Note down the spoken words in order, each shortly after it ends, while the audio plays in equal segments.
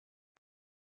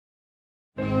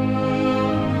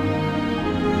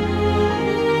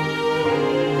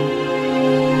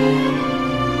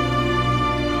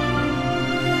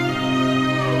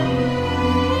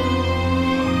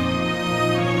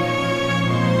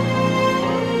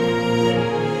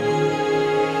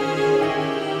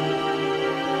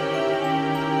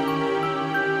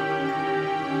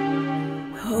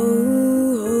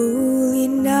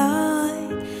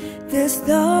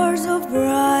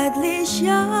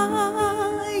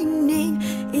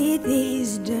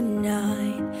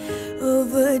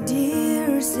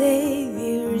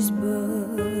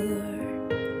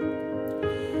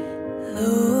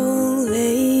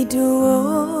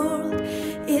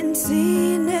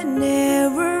and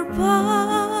never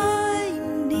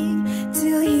binding,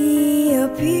 till he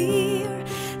appeared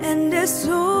and the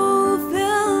soul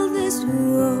felt this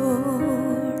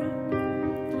world.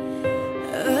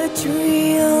 A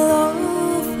thrill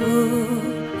of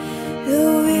hope,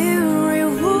 the weary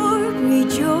world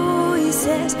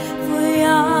rejoices, for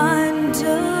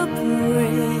yonder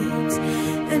praise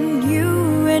and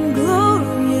new and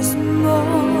glorious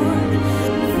morn.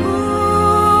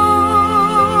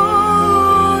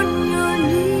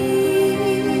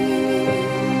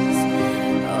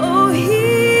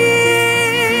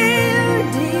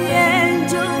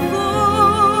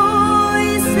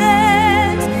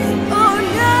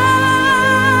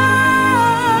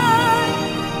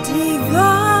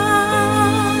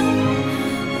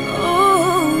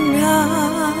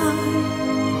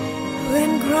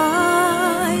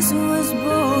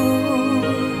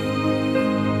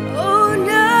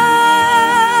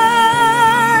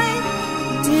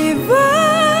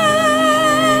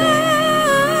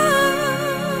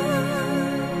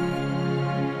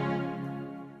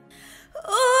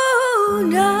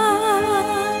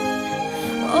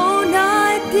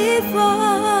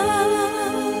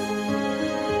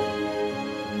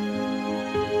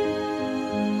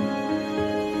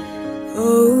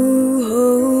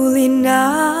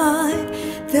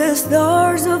 The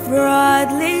stars are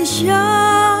brightly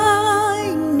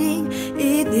shining.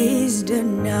 It is the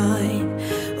night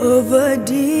of a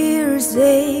dear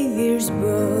Savior's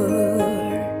birth.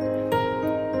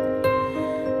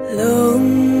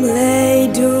 Long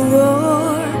lay the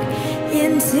world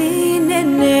in sin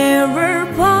and never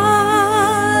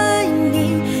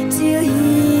pining, till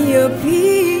he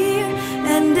appeared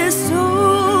and the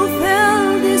soul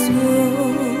felt this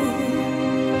world.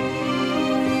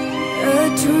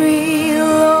 A thrill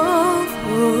of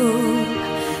hope,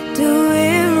 the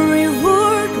weary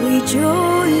world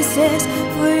rejoices,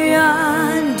 for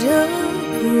yonder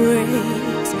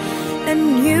grace and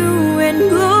new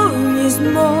and glorious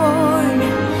morn.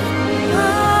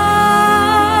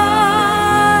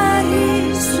 Mari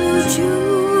sujud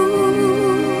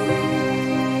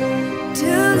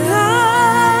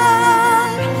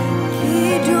dengan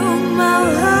hidung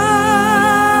malaikat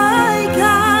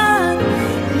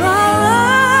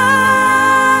malam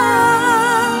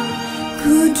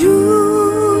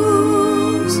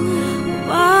kudus,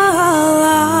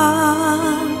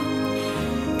 malam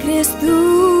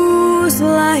Kristus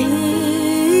lahir.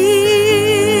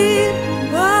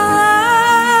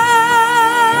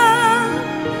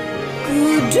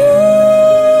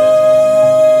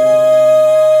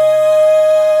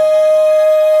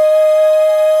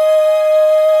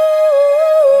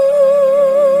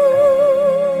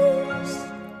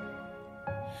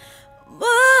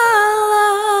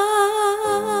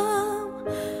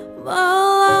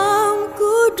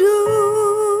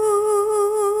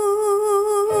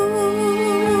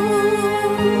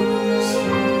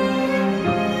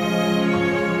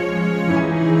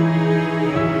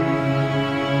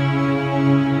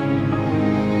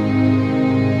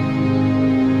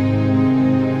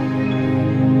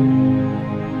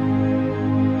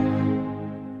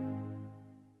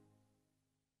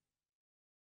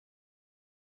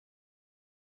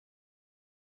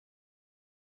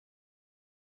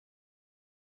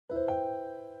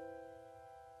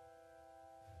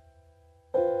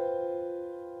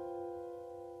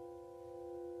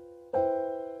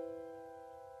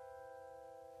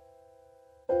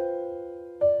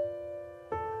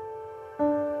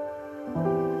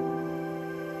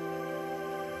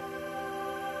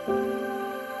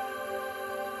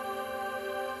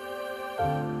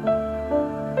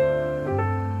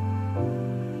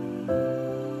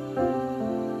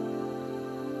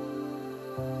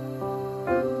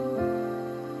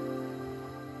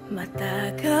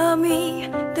 Mata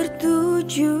kami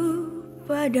tertuju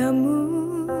padamu,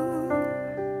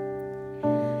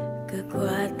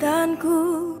 kekuatanku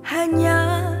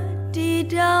hanya di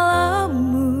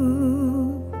dalam-Mu,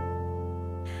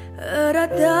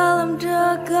 erat dalam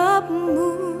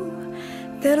dekap-Mu,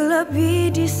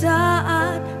 terlebih di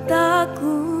saat tak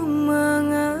ku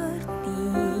mengerti.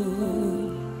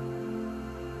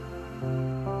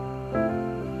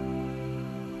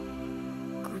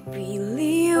 Ku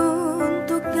pilih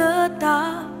untuk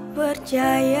tetap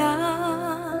percaya,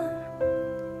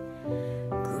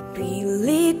 ku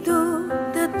pilih untuk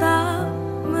tetap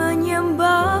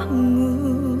menyembah-Mu.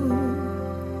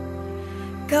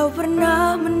 Kau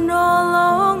pernah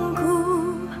menolongku,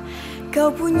 Kau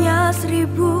punya 1000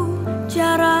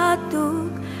 cara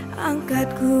untuk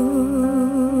angkatku.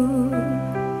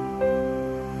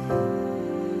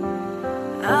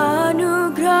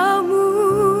 Anugerah-Mu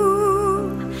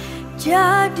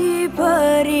jauh jadi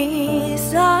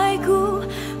perisaiku,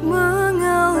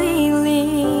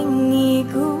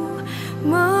 mengelilingiku,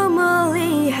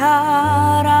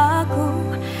 memeliharaku.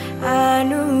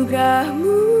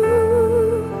 Anugerah-Mu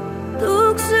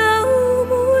untuk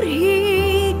seumur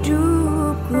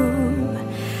hidupku.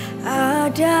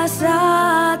 Ada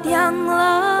saat yang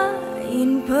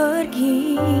lain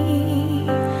pergi,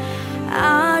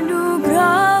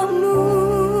 anugerah-Mu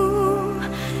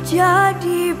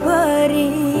jadi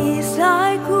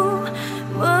perisaiku,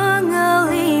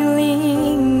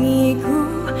 mengelilingiku,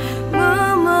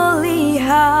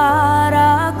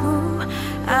 memeliharaku.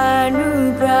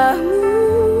 Anugerah-Mu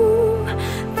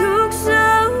untuk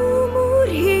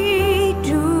seumur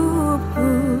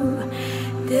hidupku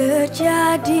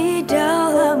terjadi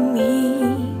dalam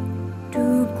hidupku.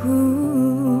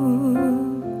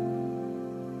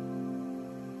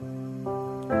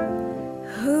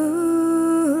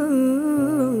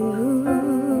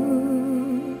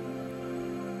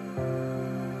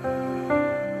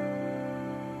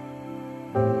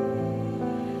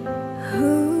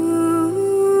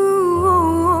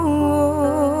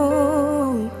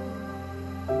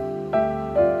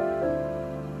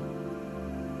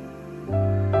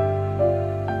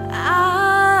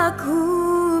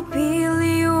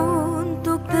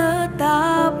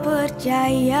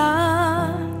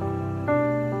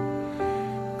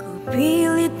 Ku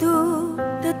pilih untuk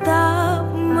tetap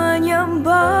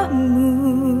menyembah-Mu.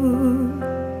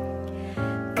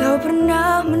 Kau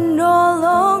pernah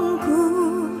menolongku,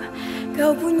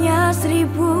 Kau punya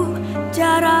 1000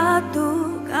 cara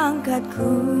untuk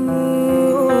angkatku.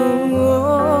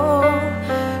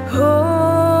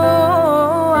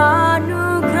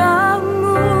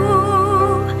 Anugerah-Mu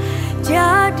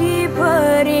jadi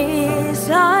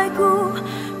perisaiku,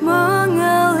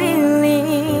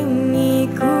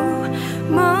 mengelilingiku,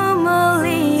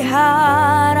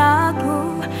 memeliharaku.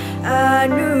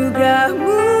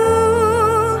 Anugerah-Mu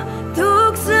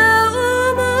untuk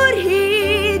seumur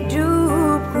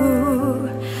hidupku.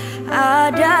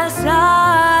 Ada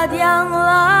saat yang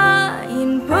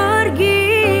lain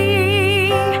pergi,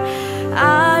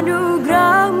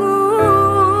 anugerah-Mu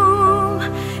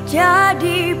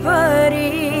jadi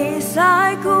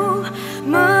perisaiku,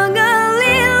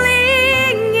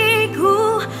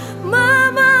 mengelilingiku,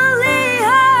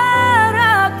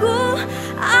 memeliharaku.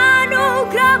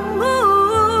 Anugerah-Mu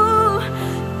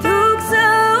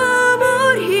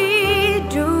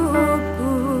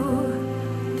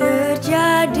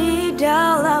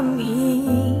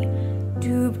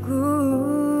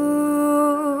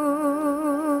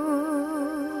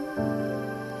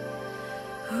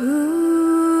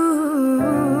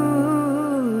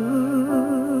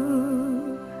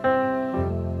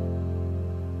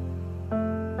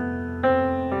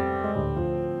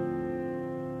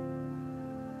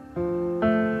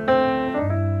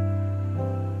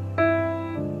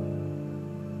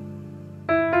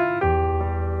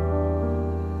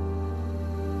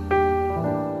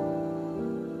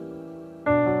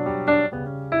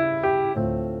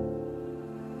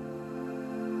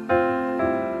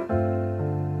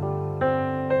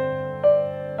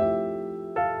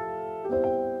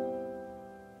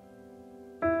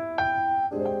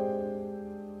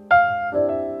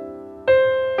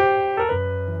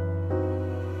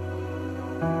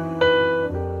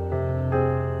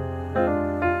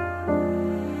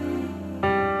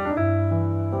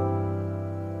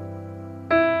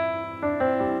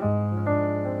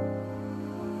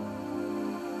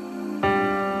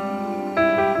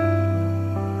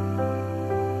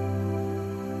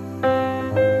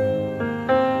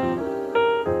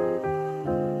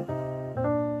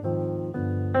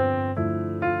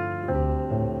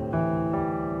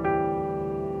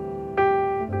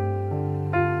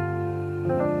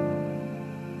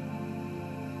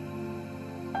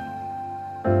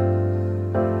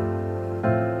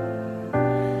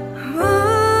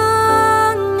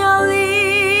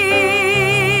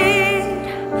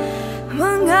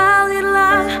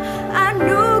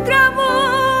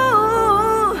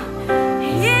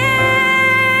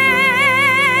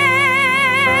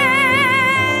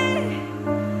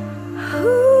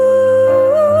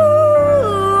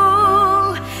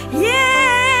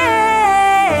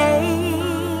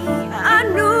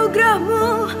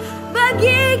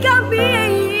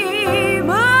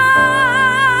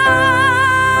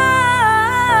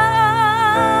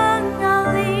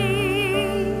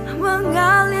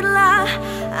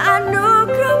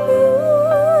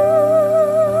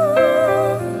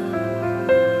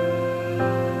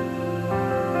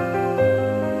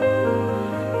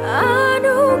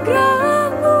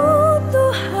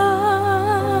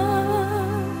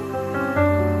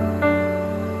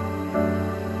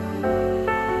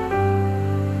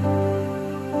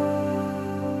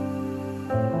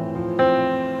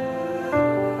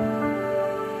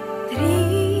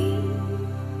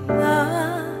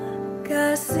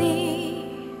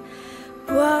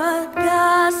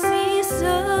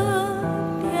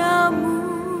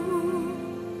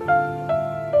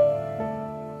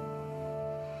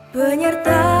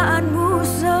Penyertaan-Mu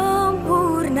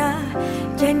sempurna,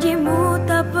 janji-Mu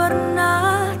tak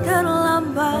pernah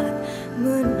terlambat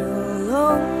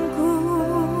menolongku.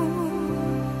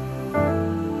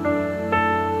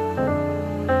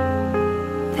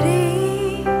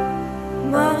 Terima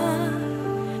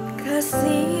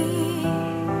kasih,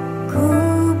 ku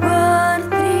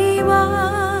berterima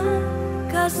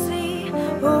kasih,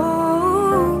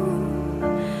 oh,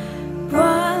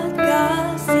 buat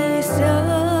kasih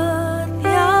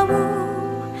setiamu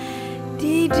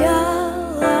di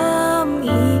dalam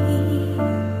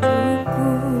hidupku.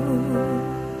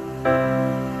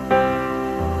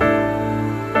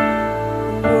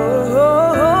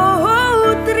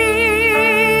 Oh,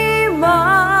 terima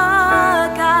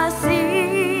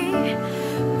kasih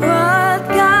buat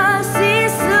kasih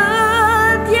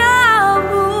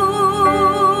setiamu.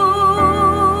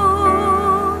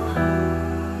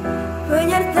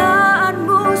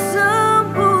 Penyertaan-Mu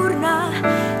sempurna,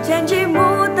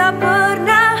 janji-Mu tak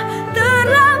pernah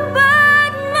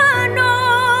terlambat menolongku.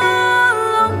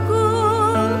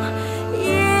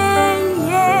 Yeah,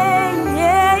 yeah,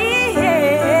 yeah,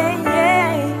 yeah,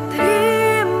 yeah.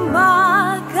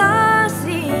 Terima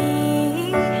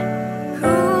kasih,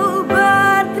 ku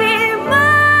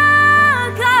berterima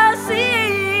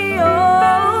kasih,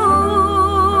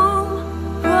 oh,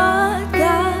 buat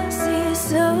kasih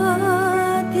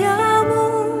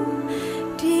setiamu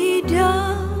di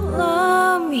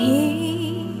dalam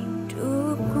hidupku.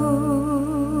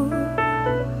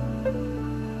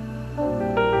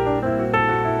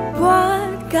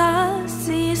 Buat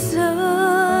kasih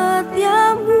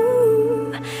setiamu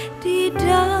di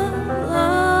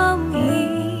dalam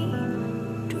hidupku.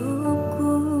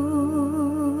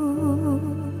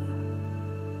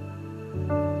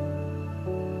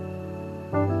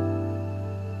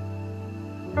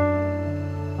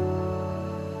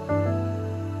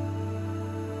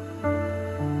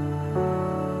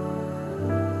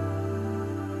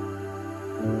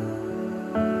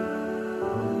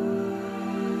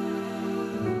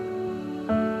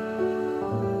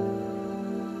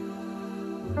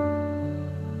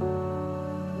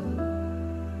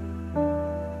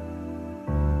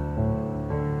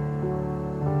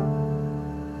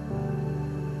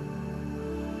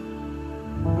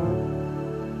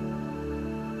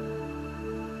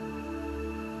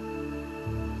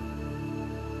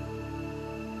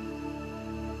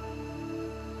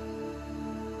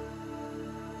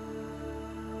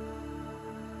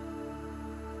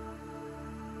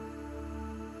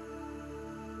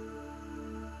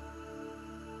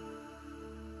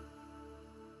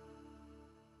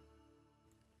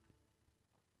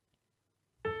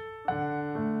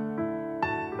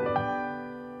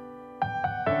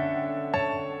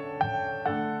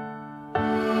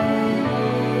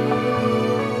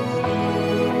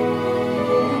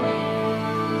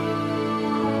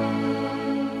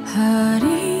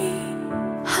 Hari-hari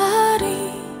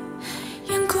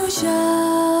yang ku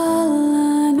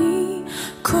jalani,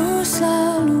 ku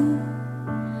selalu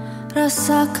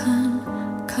rasakan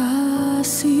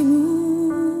kasih-Mu.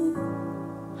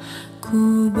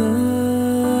 Ku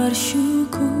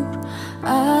bersyukur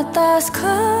atas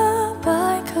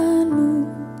kebaikan-Mu.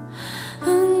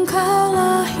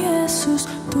 Engkaulah Yesus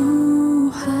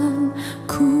Tuhanku.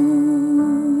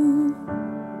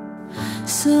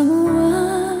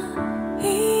 Semua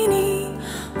ini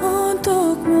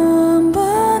untuk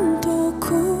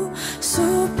membentukku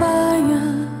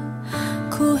supaya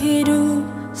ku hidup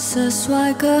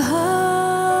sesuai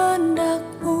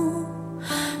kehendak-Mu.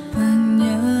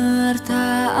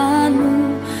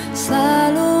 Penyertaan-Mu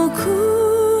selalu ku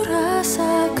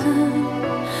rasakan.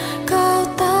 Kau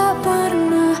tak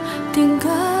pernah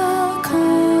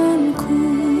tinggalkanku.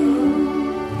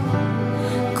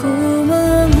 Ku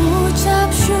mengucap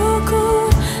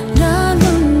syukur dan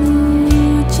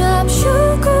mengucap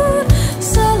syukur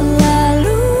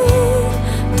selalu,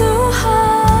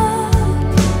 Tuhan.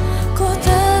 Ku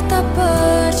tetap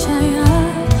percaya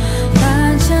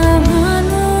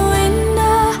rancangan-Mu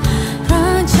indah,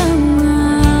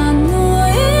 rancangan-Mu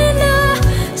indah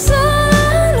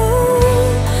selalu,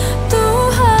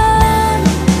 Tuhan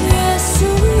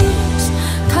Yesus.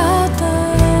 Kau terindah.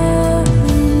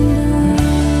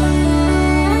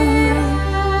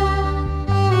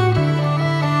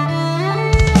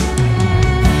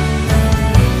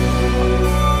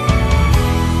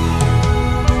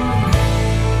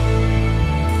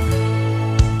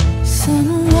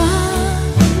 Semua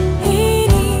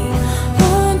ini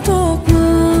untuk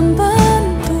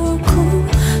membentukku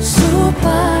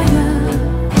supaya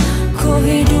ku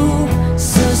hidup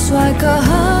sesuai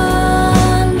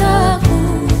kehendak-Mu.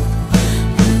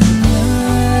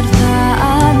 Penyertaan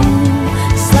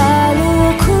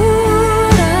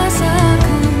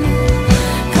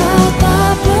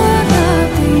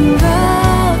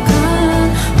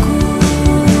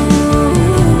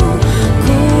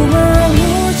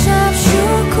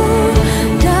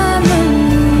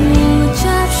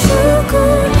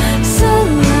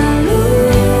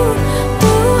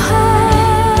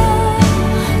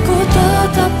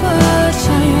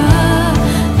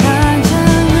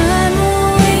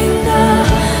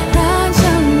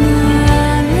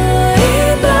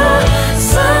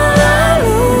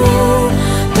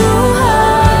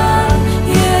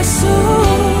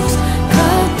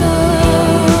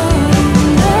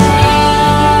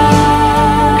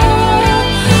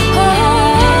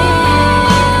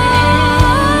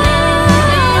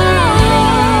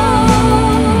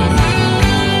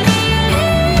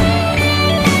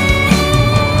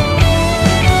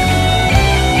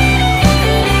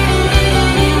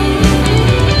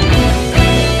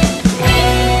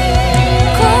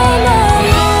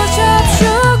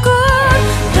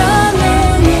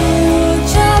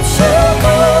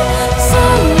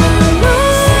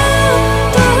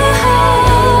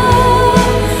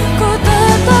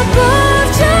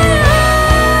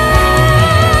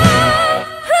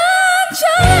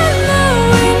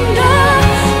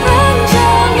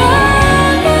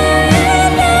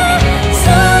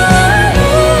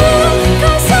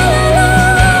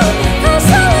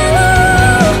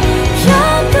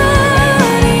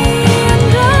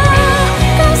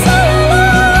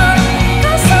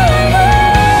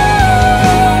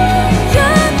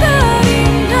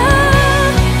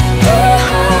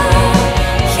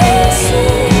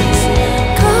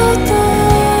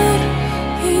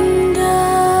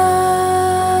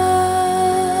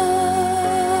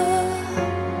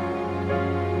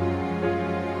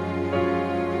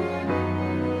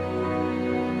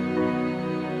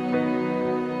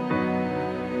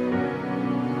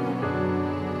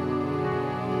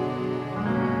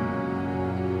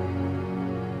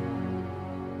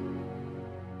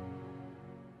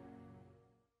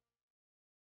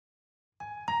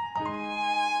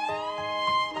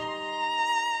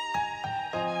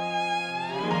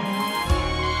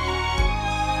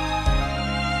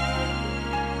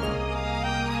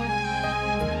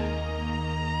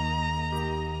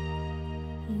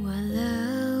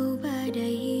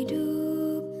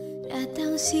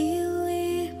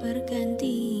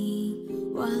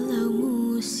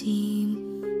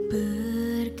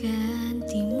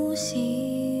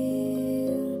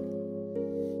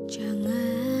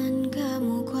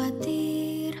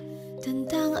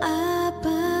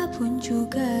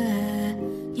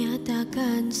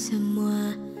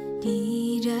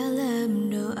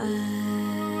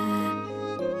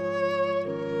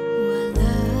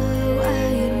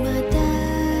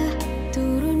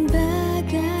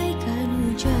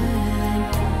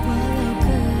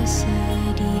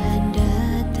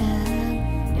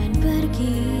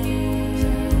pergi.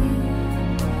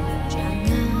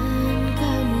 Jangan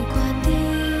kamu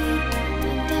khawatir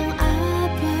tentang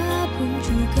apapun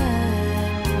juga,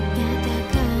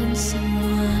 nyatakan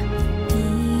semua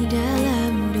di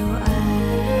dalam doa.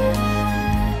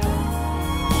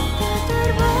 Tak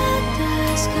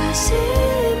terbatas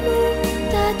kasih-Mu,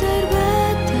 tak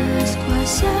terbatas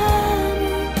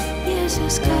kuasa-Mu,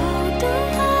 Yesus Kau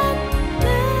Tuhan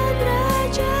dan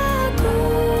Rajaku.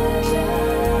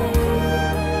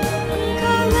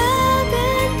 Engkaulah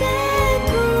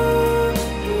bentengku,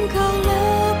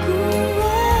 Engkaulah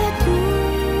kuatku,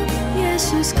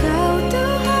 Yesus Kau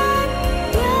Tuhan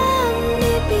yang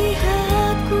di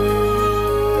pihakku.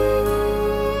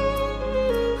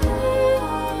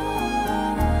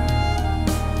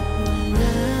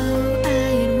 Walau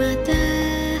air mata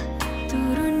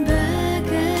turun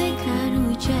bagaikan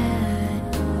hujan,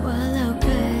 walau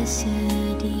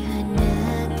kesedihan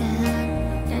datang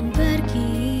dan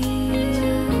pergi,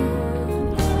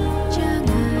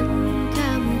 jangan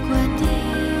kamu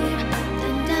khawatir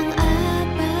tentang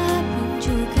apapun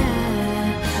juga,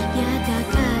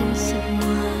 nyatakan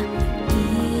semua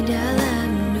di dalam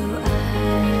doa.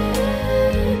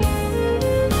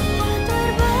 Tak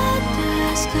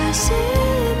terbatas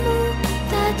kasih-Mu,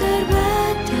 tak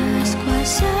terbatas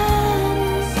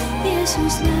kuasa-Mu,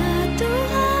 Yesuslah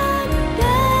Tuhan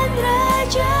dan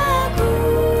Rajaku.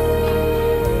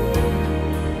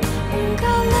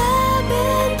 Engkaulah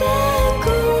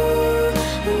bentengku,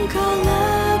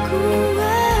 Engkaulah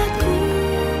kuatku,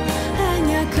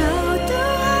 hanya Kau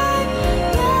Tuhan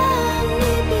yang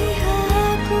di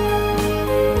pihakku.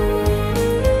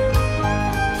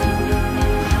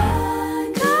 Tuhan,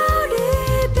 Kau di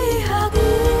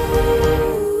pihakku.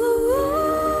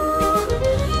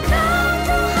 Kau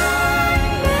Tuhan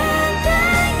bentengku,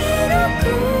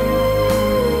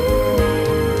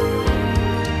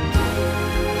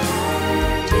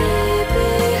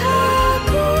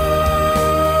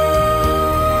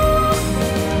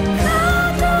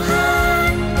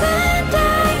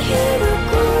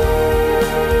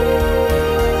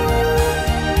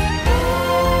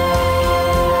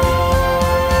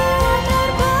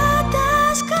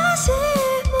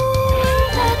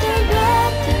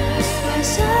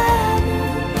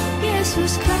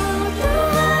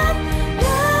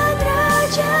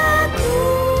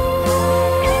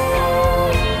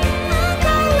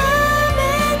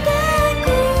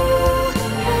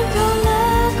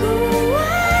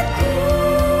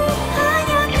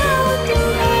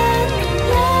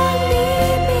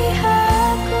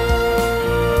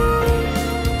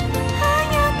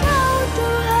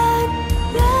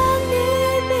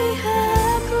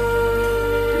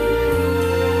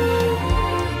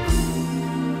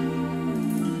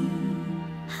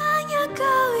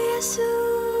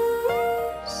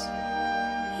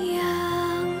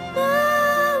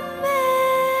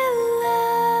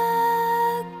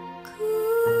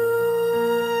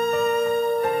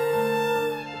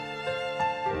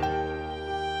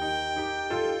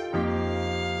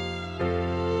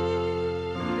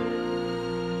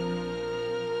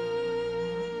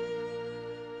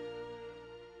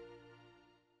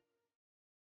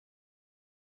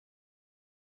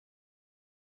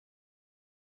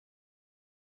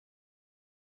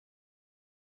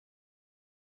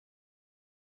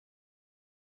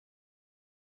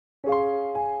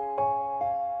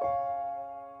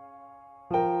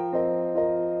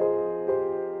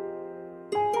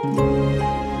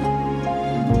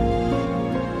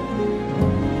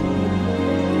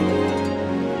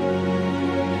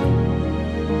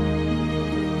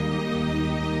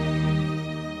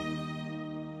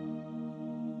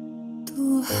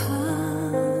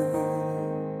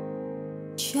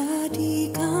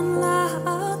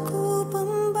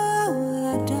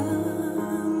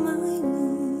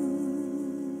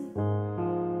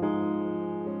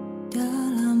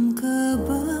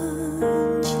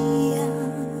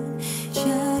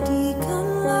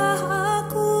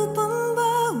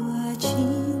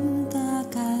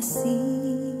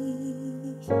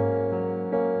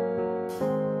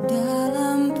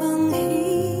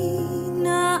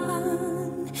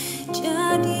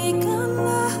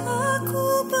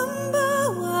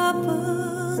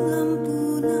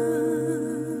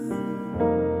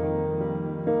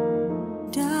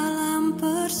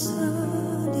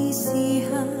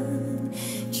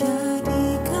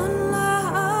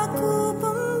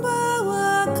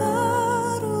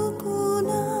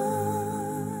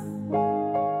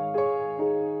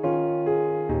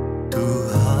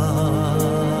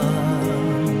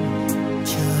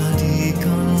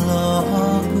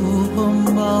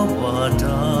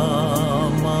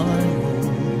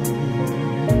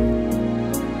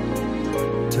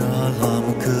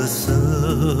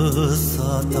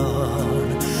 kesesatan,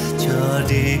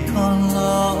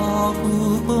 jadikanlah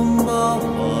aku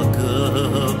pembawa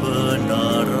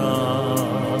kebenaran.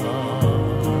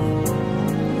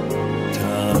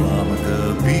 Dalam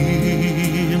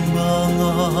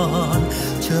kebimbangan,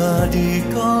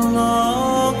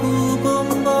 jadikanlah aku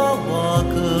pembawa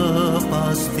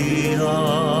kepastian.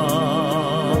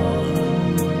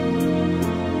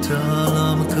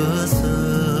 Dalam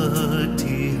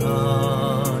kesedihan,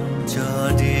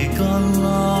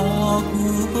 jadikanlah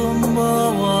aku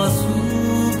pembawa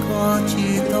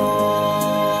sukacita.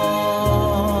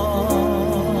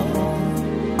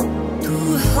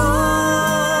 Tuhan,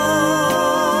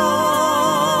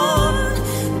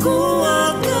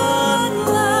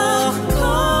 kuatkanlah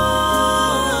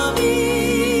kami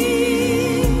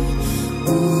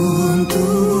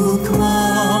untuk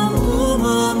mampu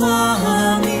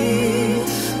memahami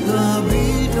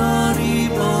lebih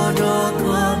daripada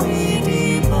kami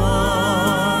dipahami,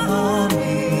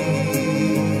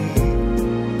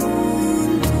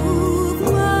 untuk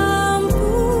mampu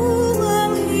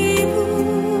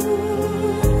menghibur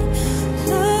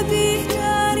lebih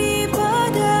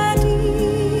daripada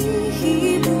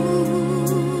dihibur,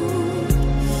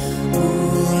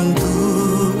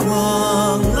 untuk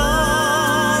mengasihi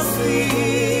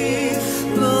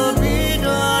lebih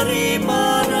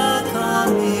daripada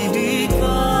kami dikasihi,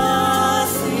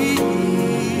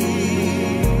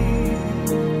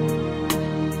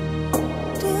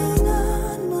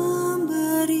 dengan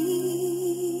memberi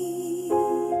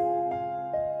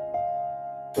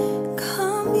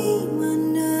kami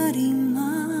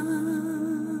menerima,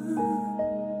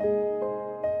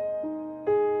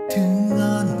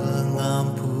 dengan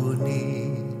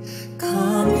mengampuni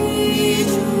kami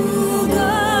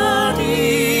juga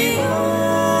diampuni,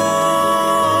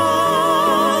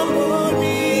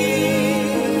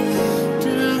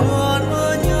 dengan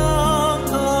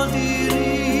menyangkal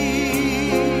diri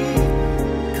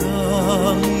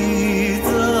kami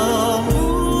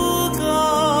temukan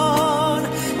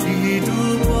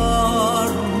hidup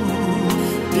baru,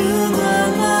 dengan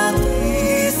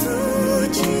mati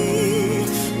suci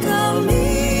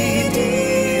kami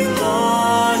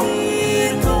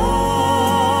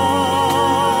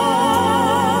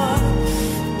dilahirkan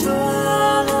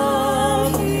dalam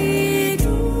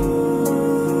hidup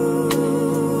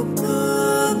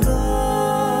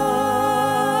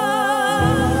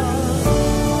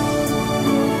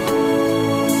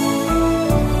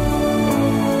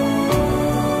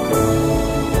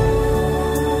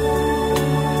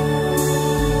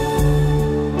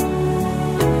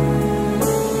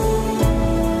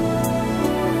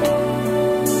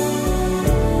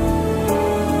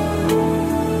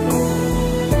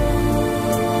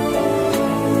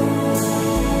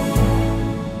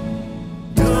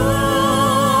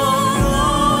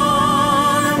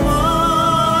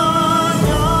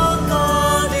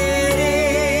menyangkal diri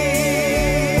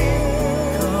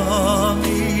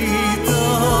kami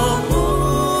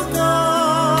temukan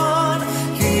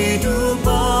hidup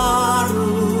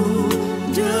baru,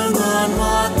 dengan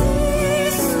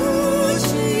mati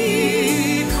suci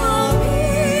kami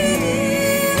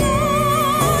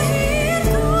dilahirkan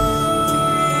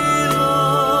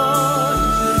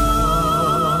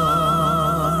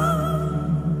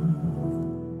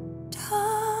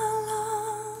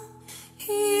dalam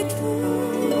hidup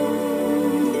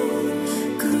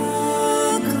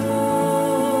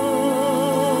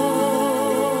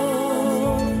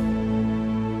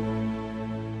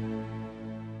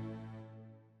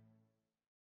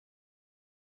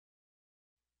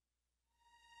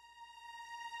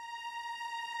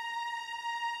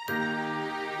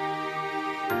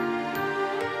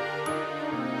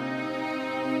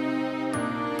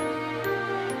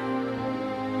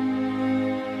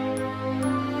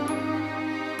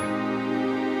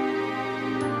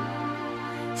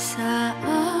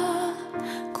saat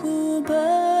ku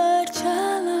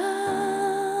berjalan,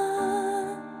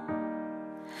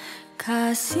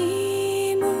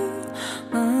 kasih-Mu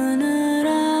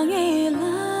menerangi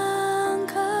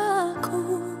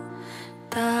langkahku.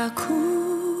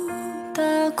 Takut,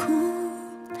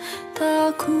 takut,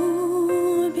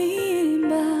 takut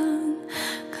bimbang,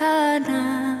 karena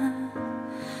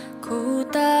ku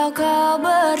tahu Kau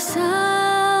bersamaku.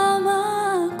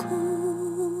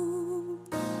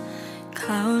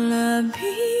 Kau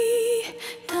lebih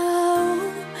tahu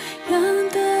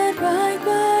yang terbaik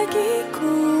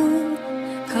bagiku.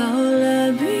 Kau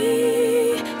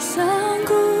lebih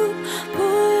sanggup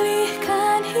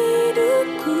pulihkan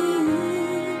hidupku.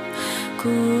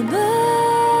 Ku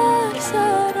berserah,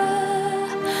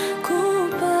 ku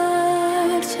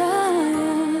percaya.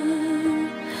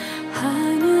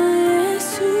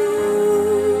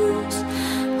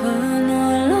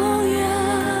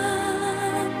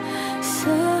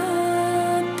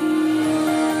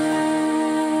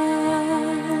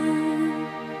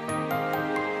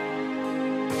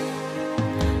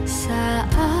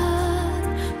 saat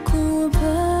ku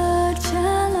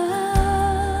berjalan.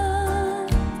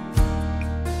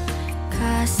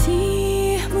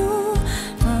 KasihMu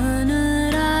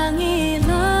menerangi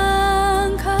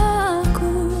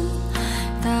langkahku.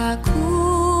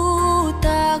 Takut,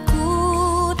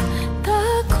 takut,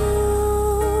 tak ku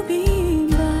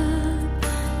bimbang,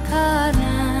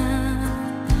 karena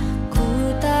ku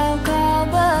tahu Kau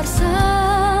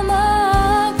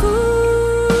bersamaku.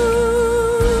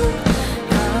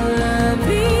 Kau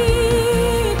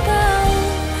lebih tahu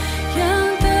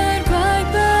yang terbaik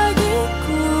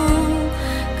bagiku.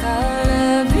 Kau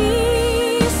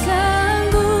lebih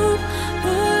sanggup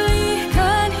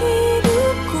pulihkan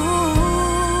hidupku.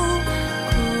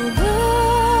 Ku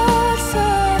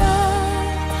berserah,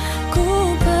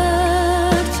 ku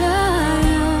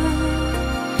percaya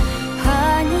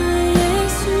hanya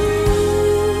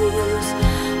Yesus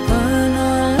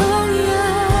penolong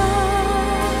yang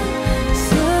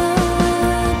setia.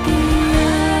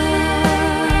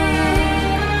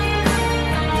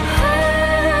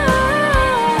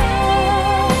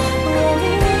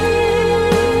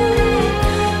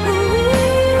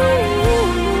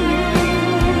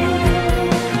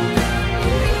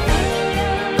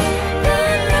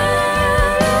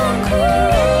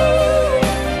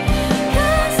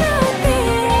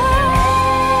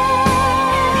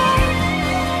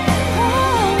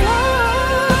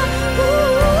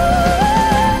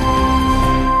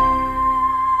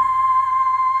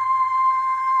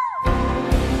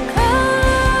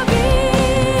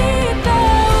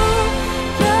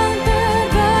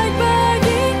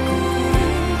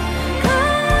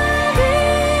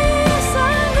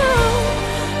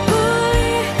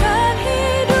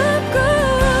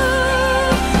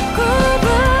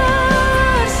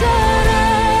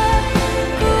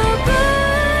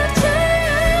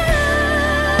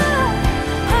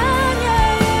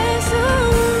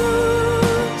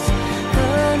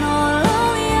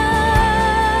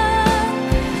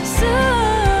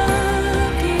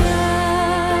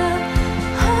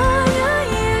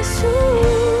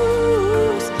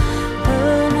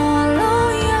 Penolongku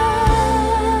yang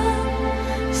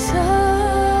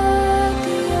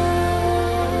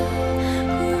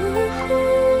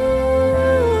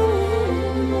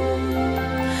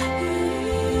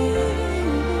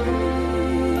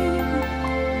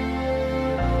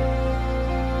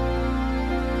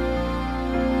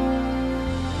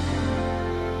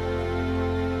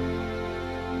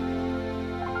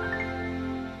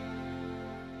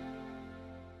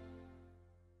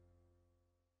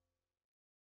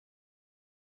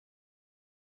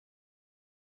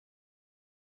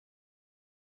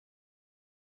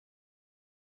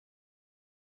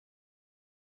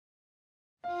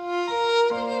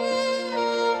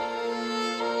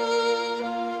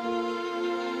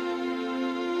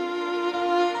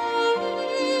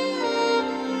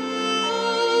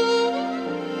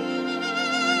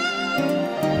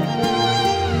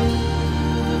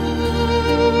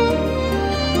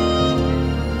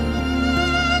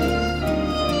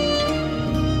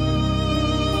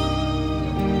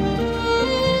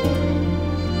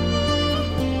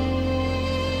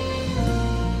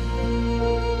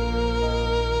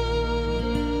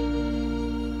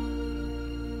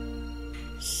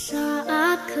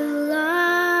Saat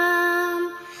kelam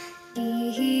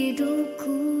di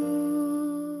hidupku,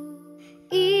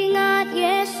 ingat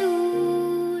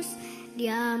Yesus,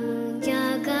 Dia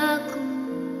menjagaku.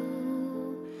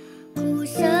 Ku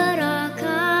serahkan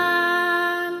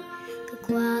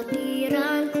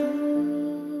kekhawatiranku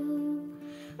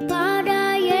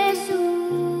pada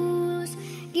Yesus,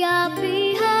 Dia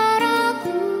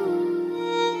peliharaku.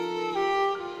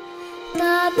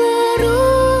 Tak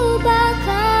berubah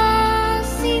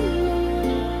KasihMu,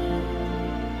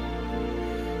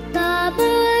 tak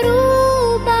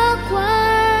berubah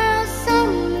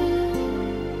kuasa-Mu,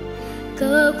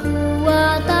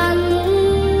 kekuatan-Mu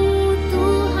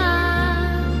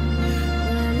Tuhan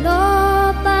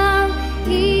menopang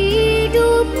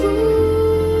hidupku.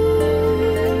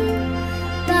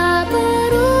 Tak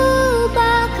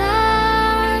berubah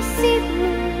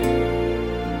KasihMu,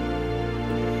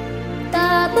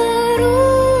 tak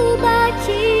berubah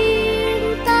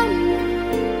cinta-Mu,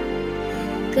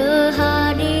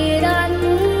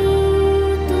 kehadiran-Mu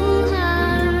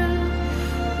Tuhan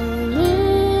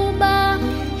mengubah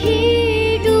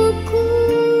hidupku.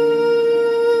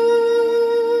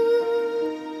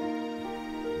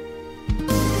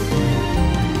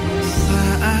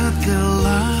 Saat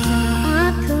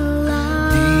gelap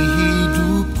di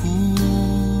hidupku,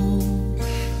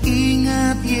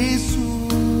 ingat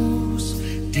Yesus,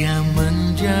 Dia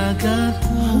menjagaku.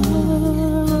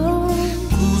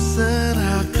 Ku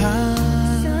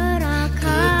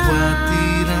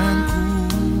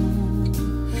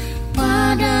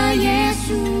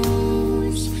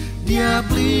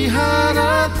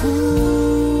peliharaku,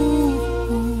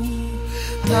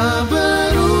 tak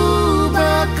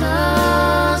berubah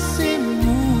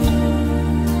kasihmu,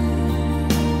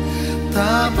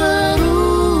 tak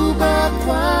berubah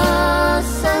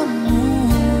kuasamu,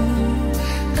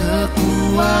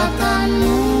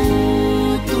 kekuatanmu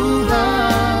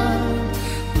Tuhan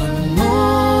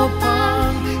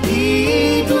menopang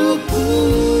hidupku.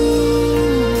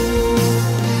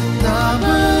 Tak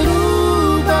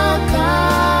berubah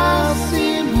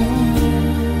kasihmu,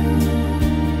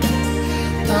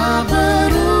 tak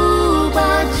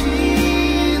berubah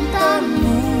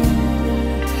cintamu,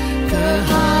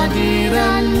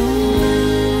 kehadiranmu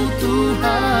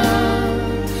Tuhan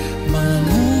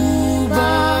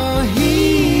mengubah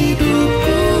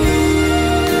hidupku.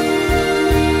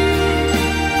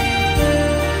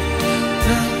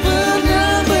 Tak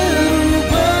pernah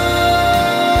berubah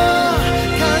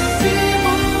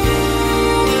kasihmu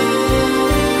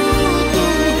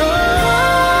Tuhan.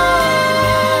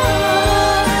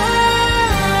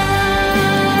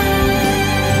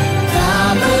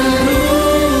 Tak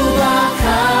berubah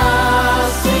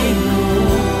kasihmu,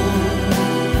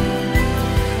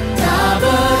 tak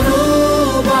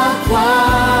berubah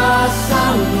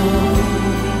kuasamu,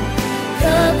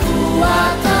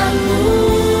 kekuatanmu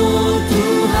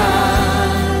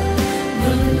Tuhan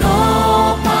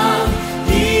menopang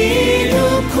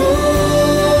hidupku.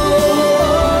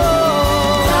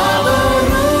 Tak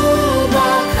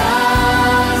berubah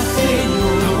kasihmu,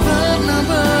 tak pernah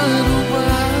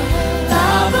berubah,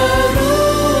 tak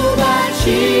berubah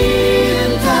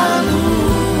cintamu,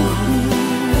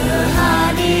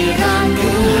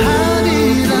 kehadiranmu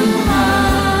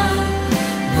Tuhan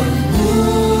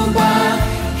mengubah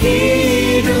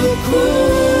hidupku.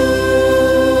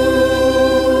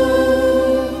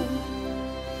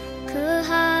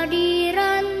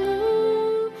 Kehadiranmu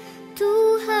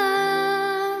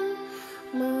Tuhan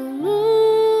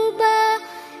mengubah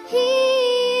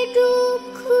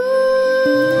hidupku.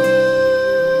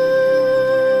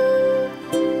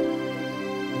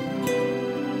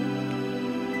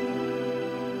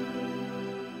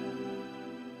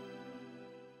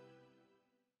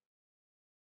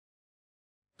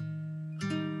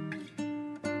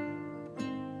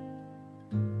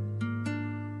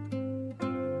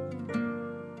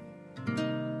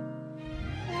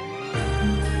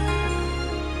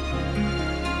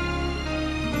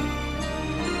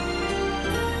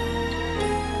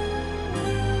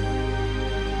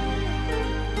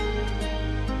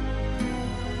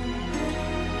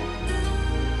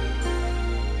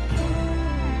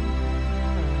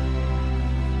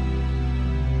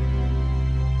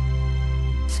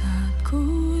 Saat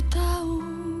ku tahu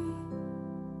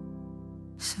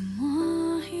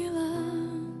semua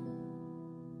hilang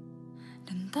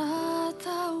dan tak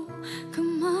tahu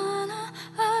kemana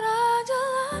arah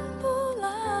jalan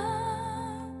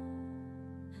pulang,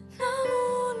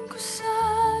 namun ku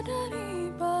sadari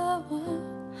bahwa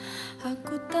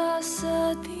aku tak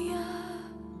setia.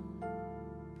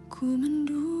 Ku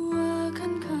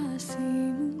menduakan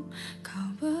kasihmu, kau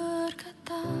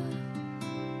berkata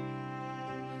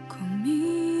ku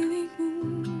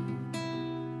milikmu,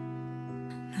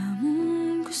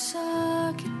 namun ku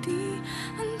sakiti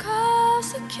engkau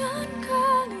sekian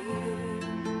kali.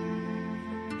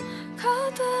 Kau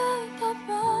tetap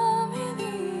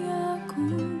memilih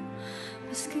aku,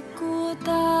 meski ku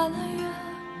tak layak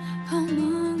kau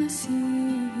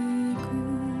mengasihiku.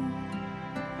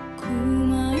 Ku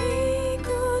mengikuti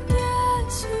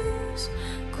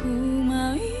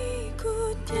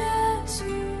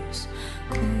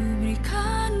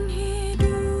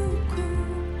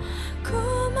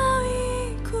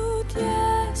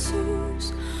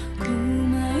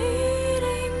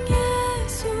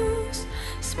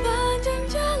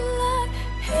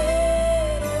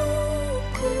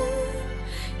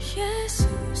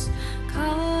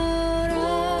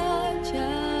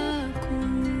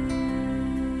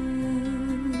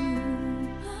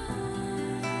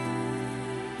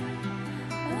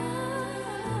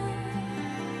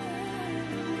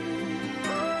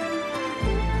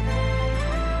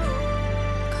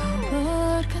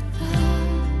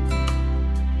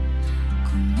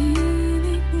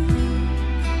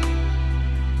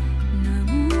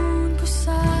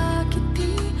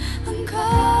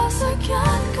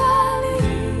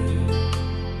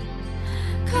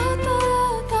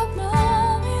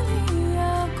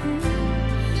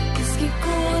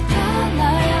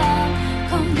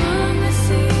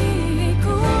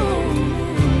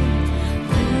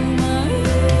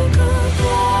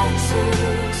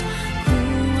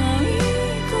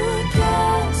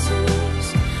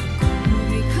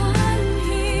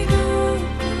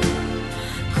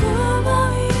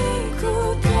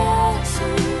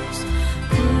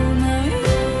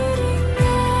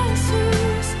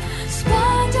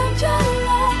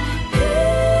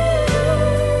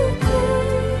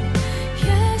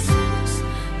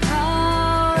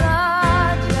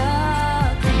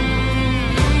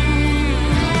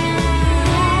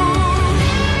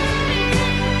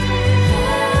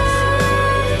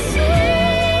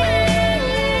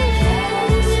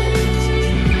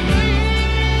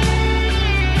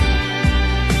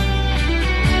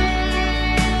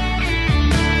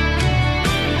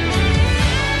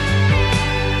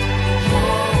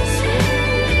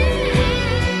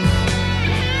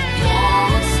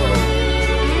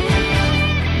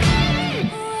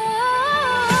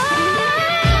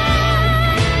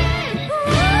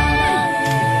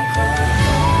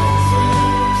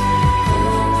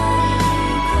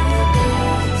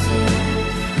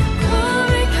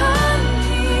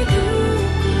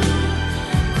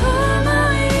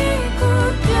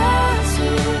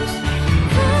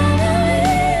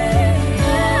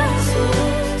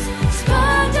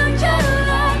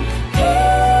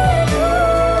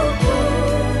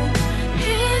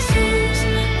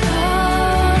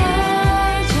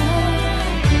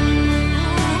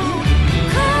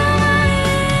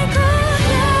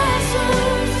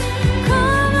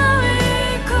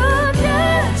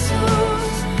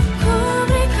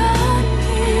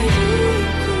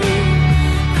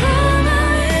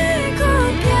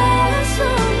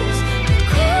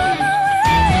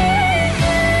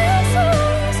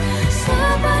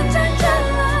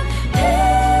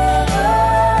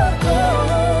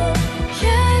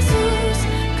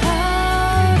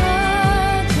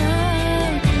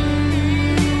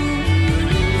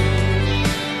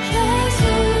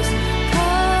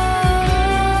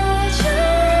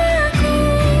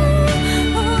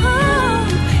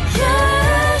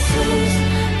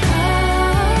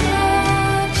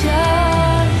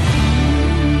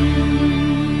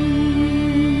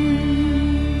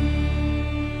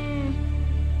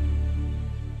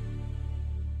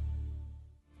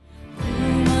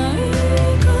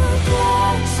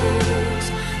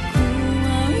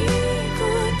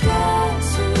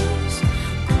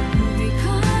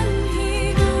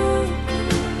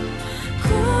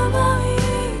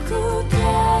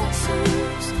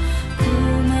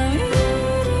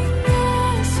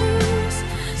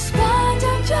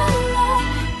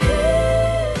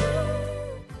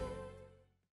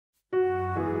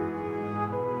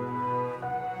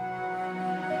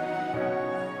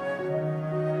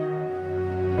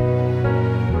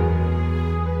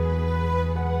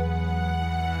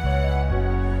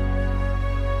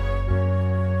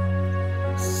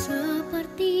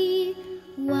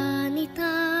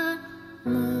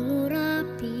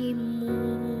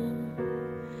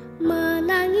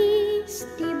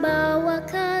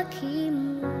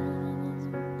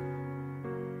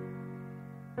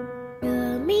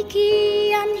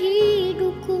Demikian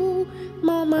hidupku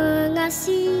mau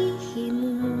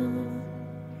mengasihimu,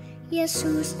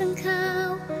 Yesus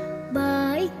Engkau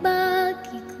baik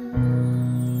bagiku.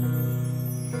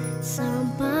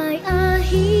 Sampai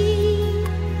akhir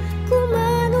ku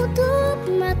menutup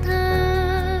mata,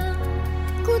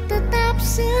 ku tetap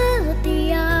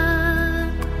setia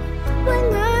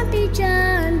menanti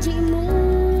janji-Mu,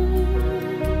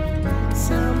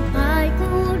 sampai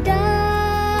ku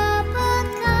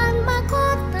dapatkan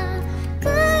mahkota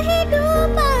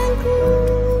kehidupanku.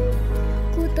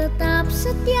 Ku tetap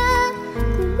setia,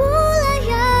 ku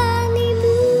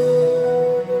melayani-Mu.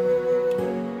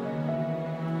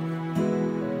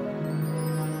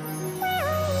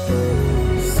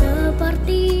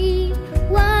 Seperti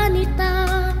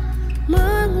wanita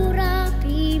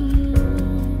mengurapimu,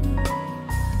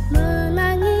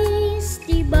 menangis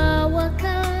di bawah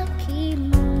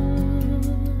kaki-Mu.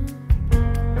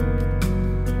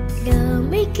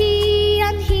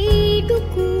 Demikian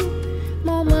hidupku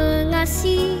mau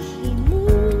mengasihi-Mu,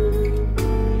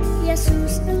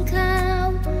 Yesus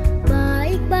Engkau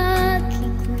baik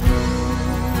bagiku.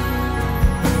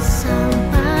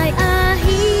 Sampai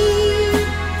akhir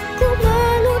ku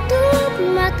menutup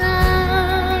mata,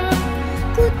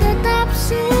 ku tetap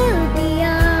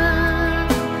setia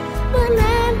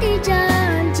menanti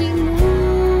janji-Mu,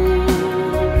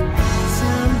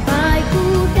 sampai ku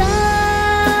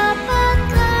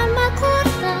dapatkan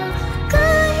mahkota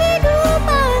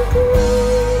kehidupanku.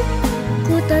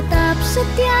 Ku tetap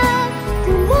setia,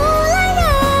 ku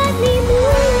melayani-Mu.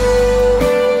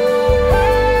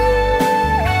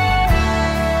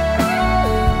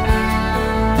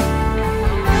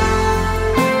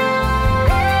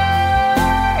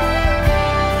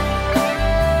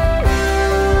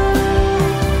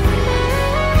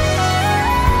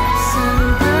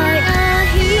 Sampai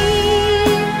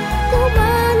akhir ku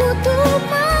menutup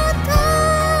mata,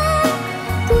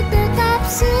 ku tetap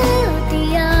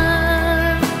setia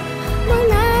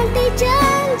menanti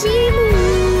janji-Mu,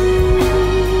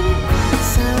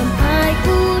 sampai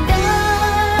ku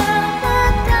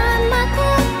dapatkan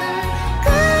mahkota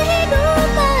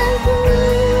kehidupanku.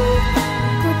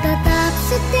 Ku tetap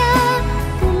setia,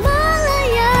 ku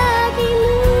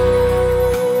melayani-Mu.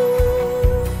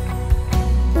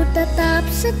 Ku tetap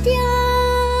setia,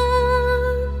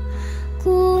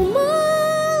 ku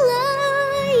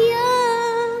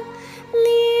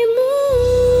melayani-Mu.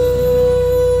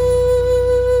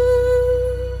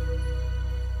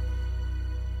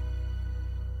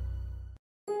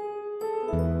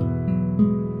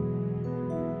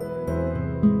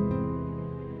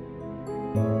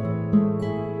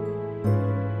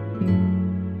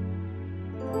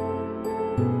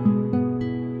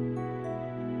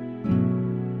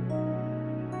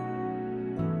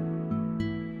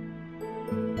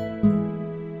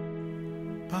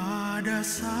 Pada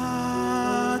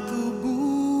satu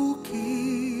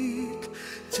bukit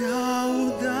jauh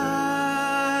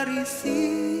dari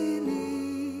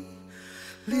sini,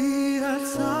 lihat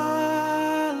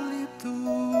salib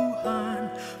Tuhan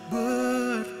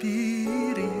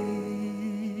berdiri.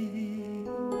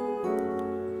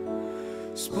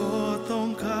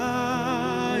 Sepotong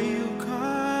kayu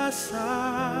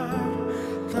kasar,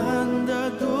 tanda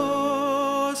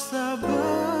dosa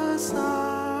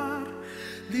besar.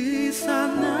 Di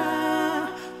sana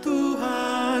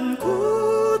Tuhanku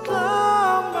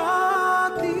telah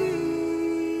mati.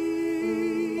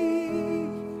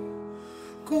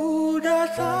 Ku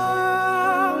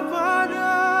datang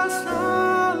pada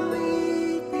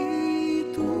salib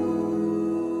itu.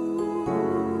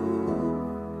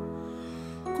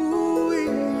 Ku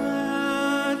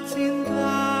ingat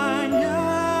cintanya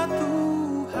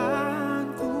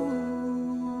Tuhanku,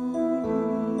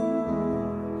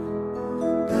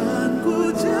 dan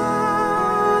ku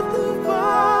jatuh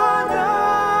pada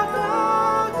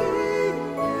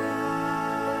kakinya.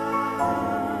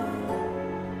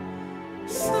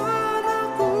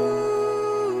 Sana ku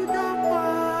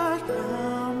dapat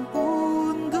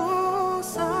ampun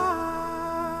dosa.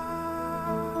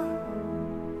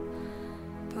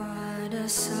 Pada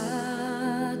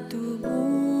satu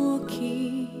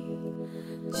bukit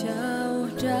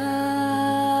jauh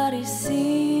dari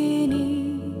sini,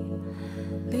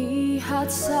 lihat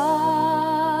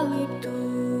salib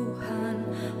Tuhan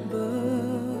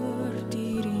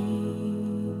berdiri.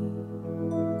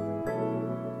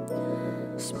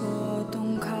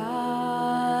 Sepotong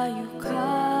kayu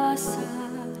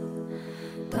kasar,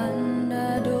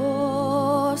 tanda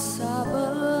dosa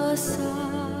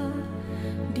besar.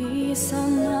 Di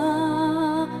sana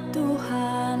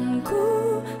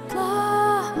Tuhanku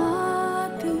telah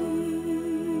mati.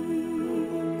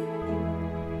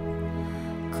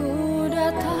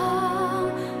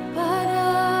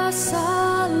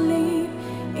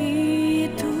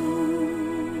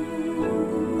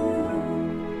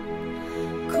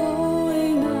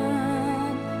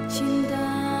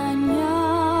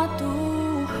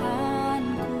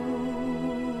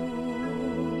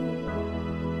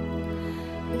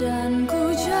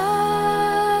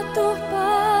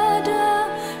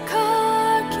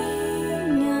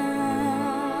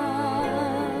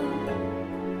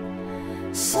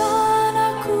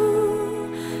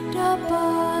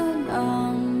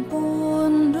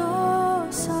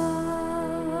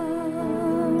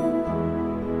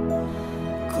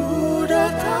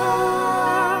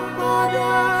 datang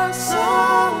pada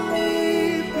sang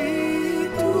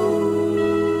itu,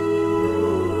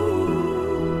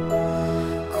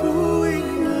 ku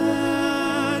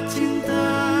ingat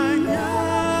cintanya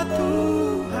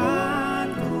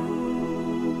Tuhanku,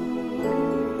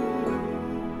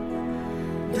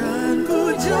 dan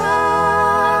ku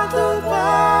jatuh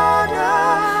pada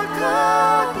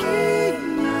kakinya.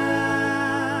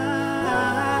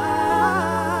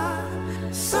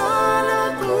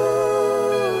 Sana ku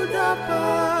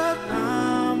dapat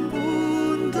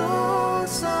ampun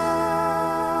dosa,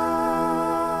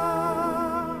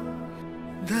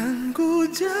 dan ku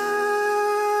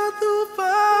jatuh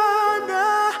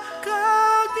pada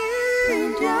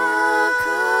kakinya.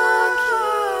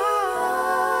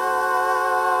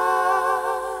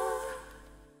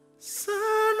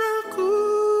 Sana ku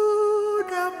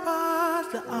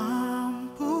dapat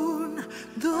ampun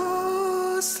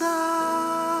dosa.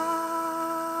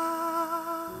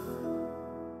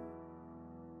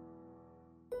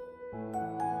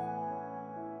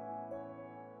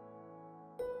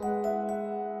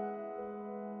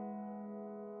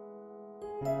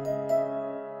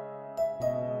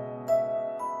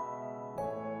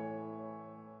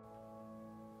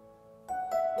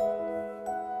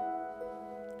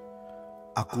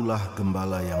 Akulah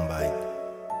gembala yang baik.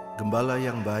 Gembala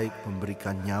yang baik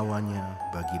memberikan nyawanya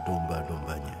bagi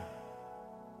domba-dombanya.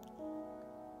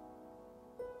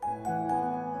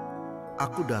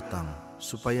 Aku datang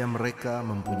supaya mereka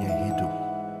mempunyai hidup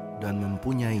dan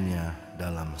mempunyainya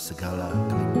dalam segala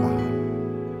kelimpahan.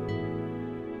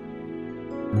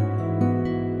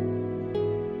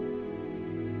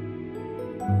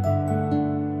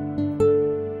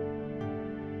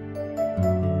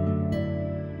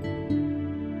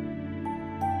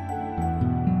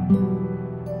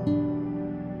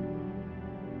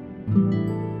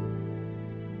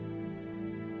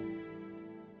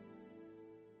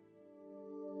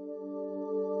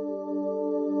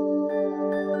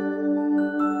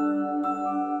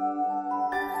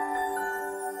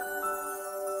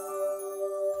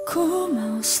 Ku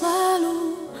mau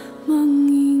selalu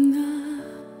mengingat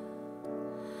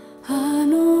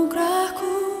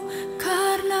anugerahku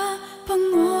karena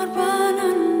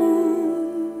pengorbananmu,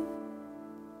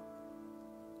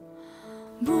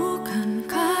 bukan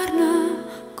karena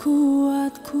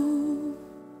kuatku.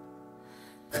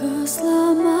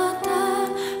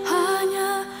 Keselamatan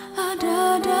hanya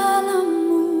ada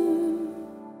dalam-Mu.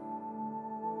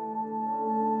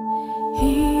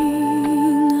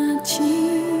 Ingat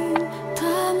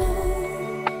cinta-Mu,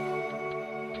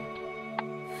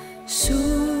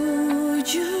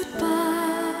 sujud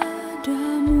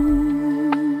padamu.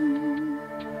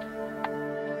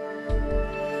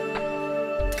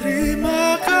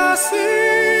 Terima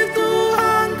kasih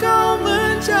Tuhan, Kau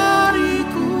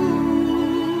mencariku,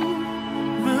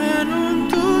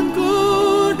 menuntunku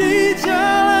di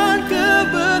jalan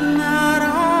kebenaran.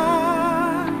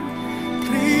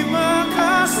 Terima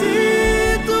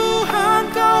kasih Tuhan,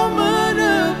 Kau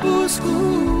menebusku,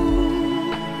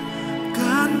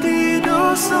 ganti dosa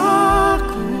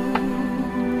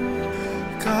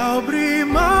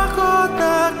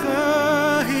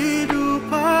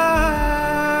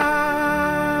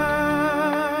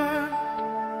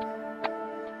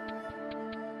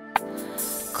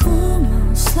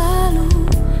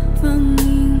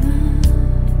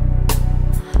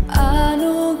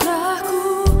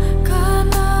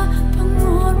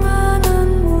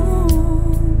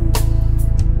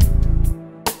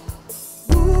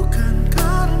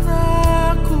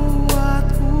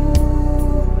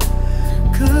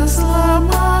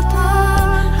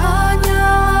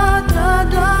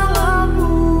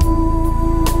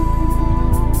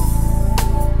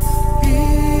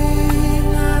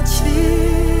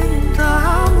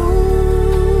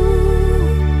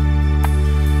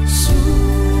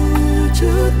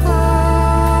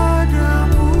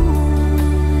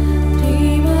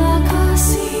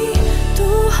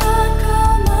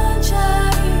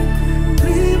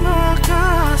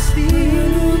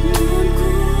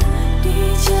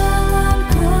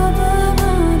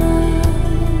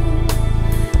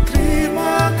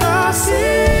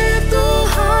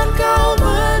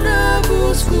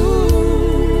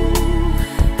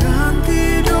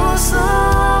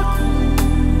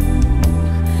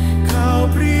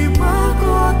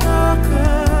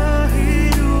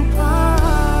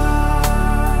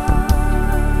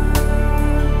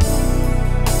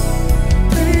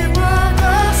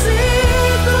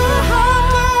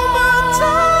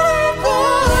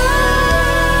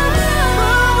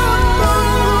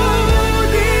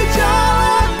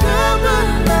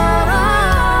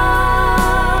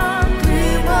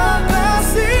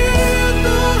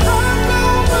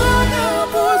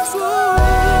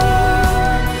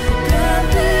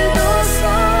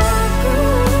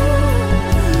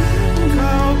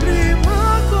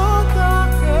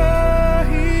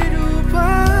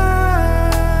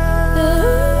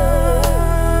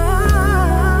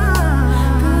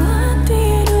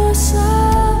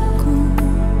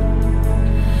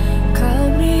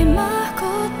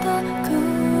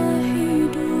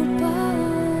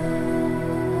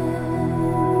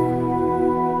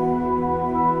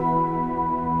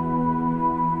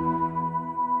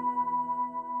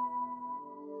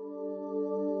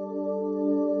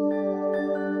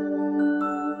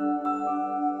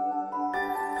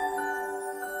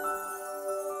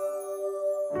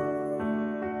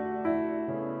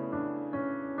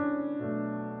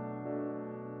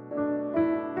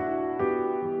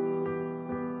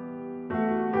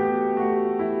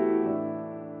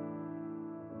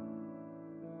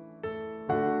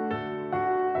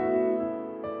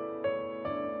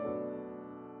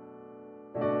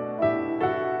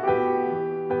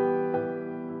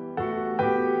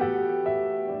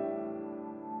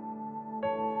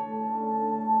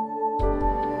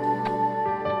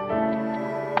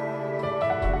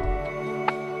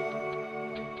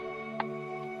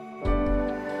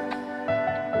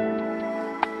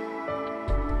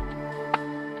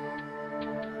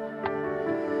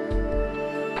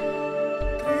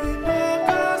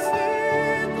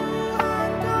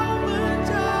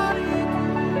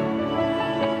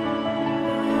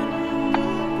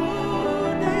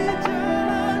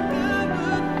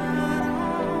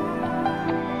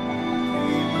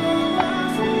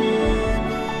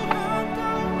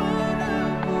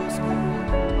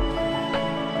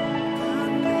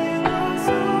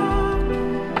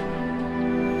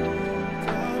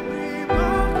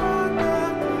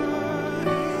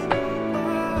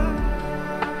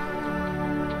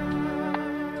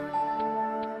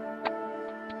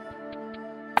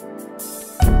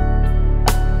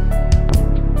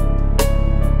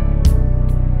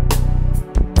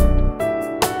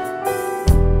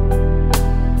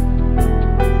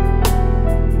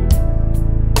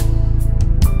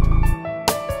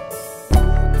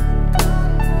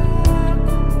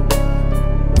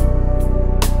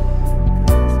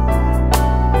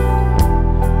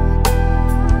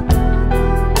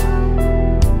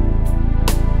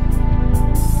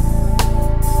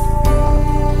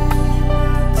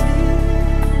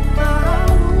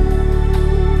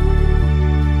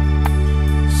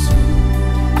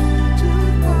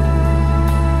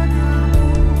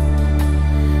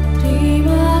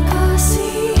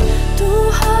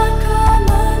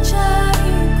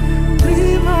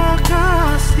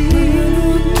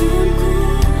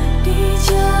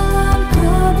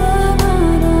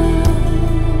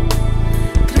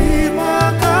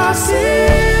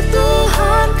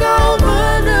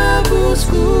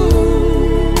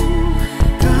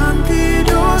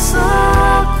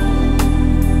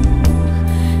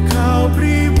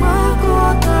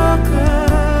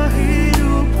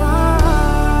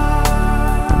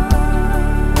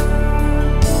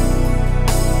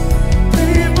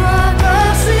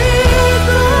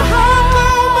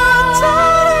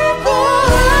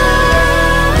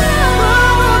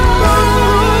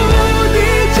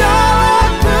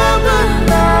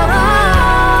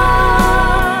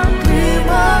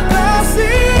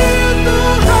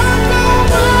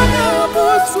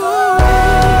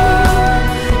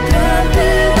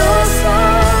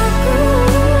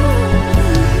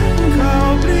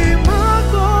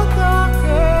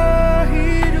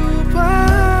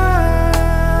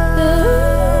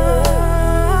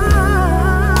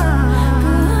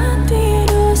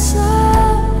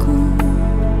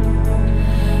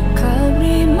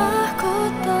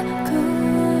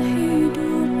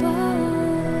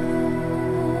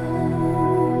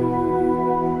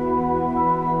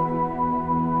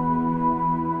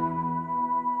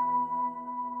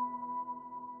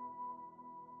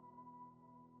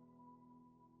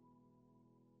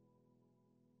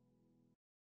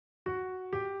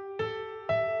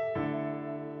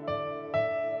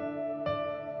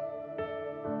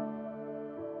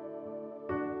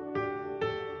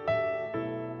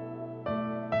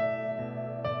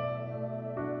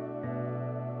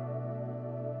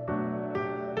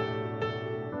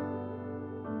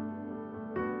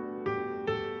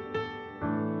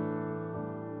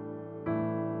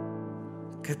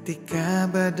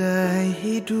Ketika badai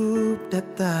hidup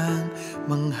datang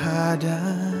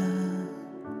menghadang,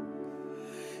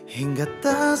 hingga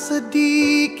tak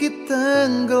sedikit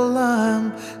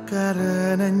tenggelam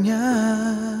karenanya,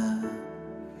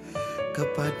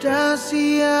 kepada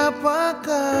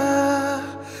siapakah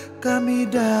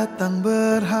kami datang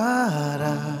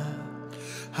berharap?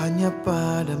 Hanya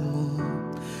padamu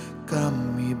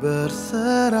kami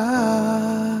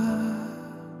berserah.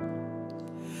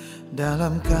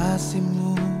 Dalam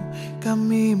kasih-Mu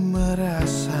kami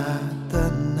merasa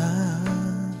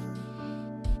tenang,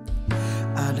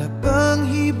 ada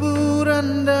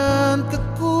penghiburan dan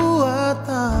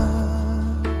kekuatan.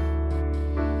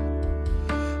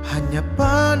 Hanya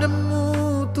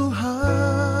padamu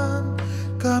Tuhan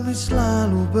kami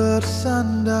selalu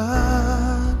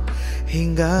bersandar,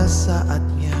 hingga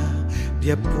saatnya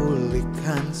Dia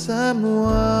pulihkan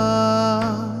semua.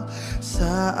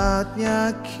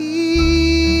 Saatnya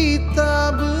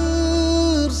kita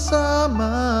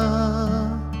bersama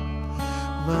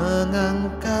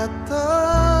mengangkat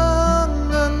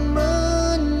tangan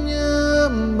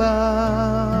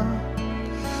menyembah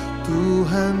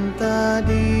Tuhan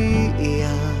tadi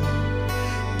yang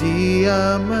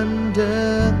Dia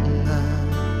mendengar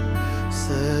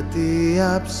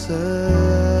setiap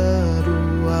seruan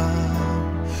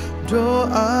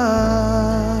doa.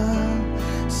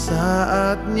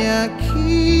 Saatnya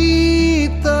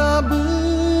kita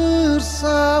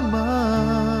bersama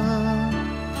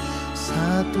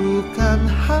satukan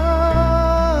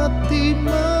hati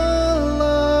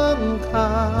melangkah.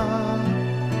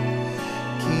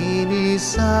 Kini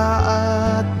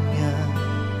saatnya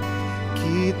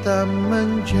kita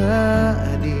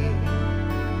menjadi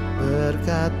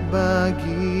berkat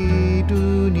bagi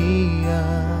dunia,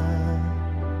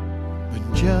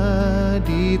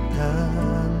 menjadi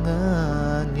tangannya.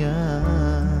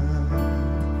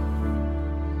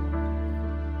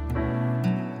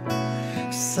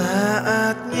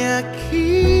 Saatnya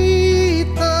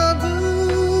kita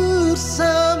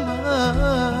bersama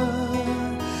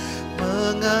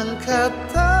mengangkat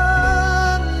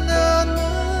tangan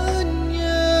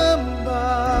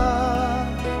menyembah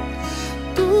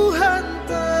Tuhan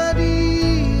tadi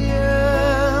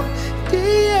yang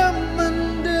Dia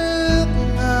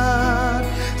mendengar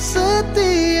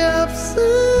setiap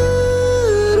seruan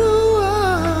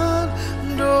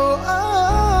doa.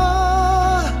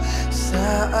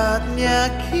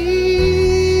 Saatnya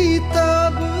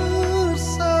kita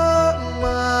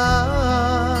bersama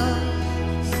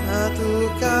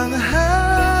satukan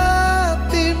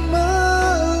hati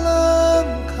melangkah.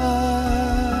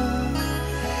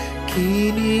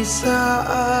 Kini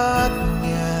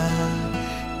saatnya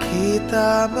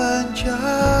kita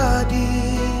menjadi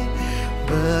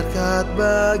berkat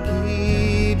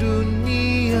bagi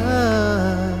dunia,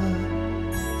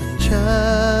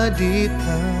 menjadi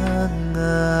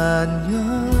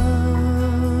tangannya.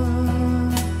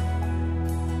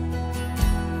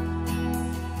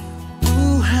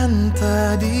 Tuhan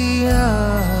tadi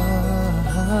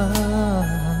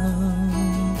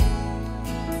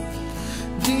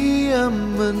Dia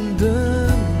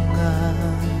mendengar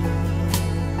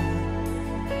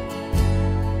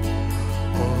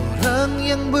orang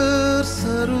yang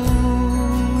berseru,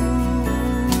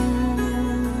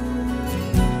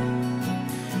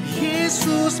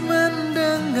 Yesus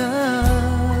mendengar,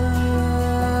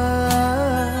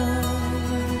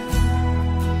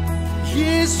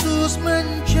 Yesus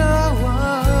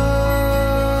menjawab,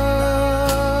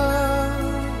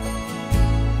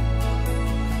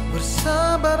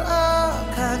 bersabar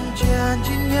akan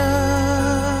janjinya.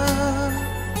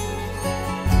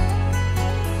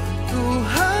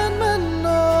 Tuhan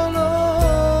menolong.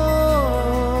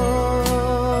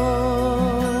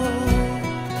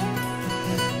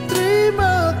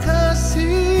 Terima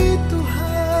kasih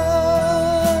Tuhan,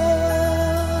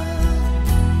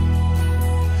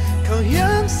 Kau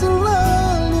yang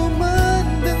selalu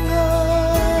mendengar.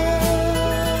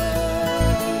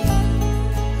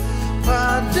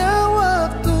 Pada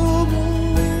waktumu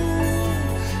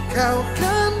Kau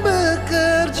kan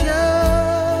bekerja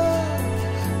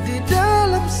di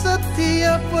dalam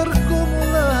setiap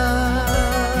pergumulan.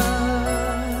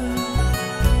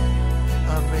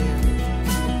 Amin.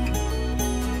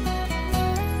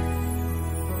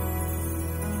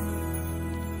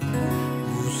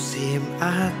 Musim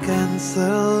akan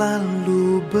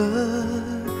selalu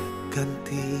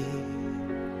berganti,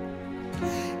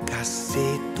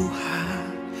 kasih Tuhan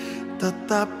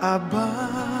tetap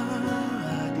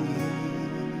abadi,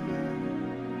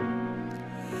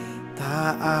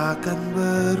 tak akan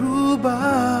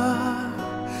berubah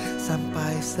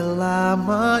sampai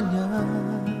selamanya.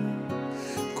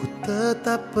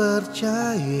 tetap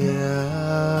percaya.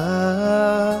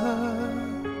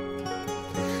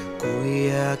 Ku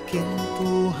yakin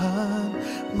Tuhan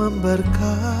memberkati.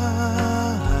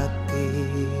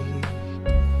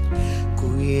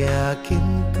 Ku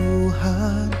yakin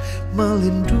Tuhan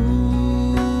melindungi.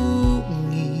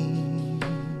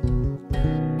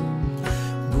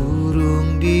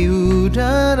 Burung di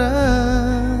udara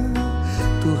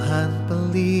Tuhan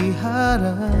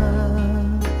pelihara.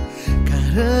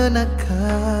 Karena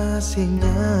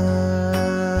kasih-Nya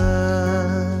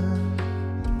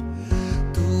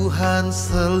Tuhan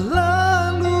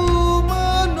selalu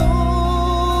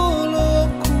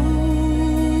menolongku,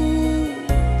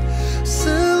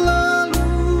 selalu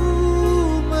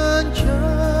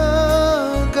menjagaku.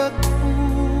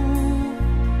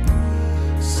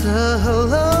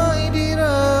 Sehelai di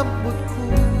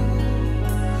rambutku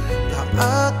tak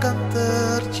akan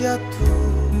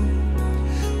terjatuh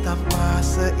tanpa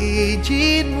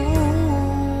seizin-Mu.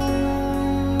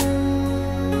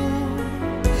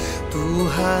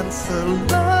 Tuhan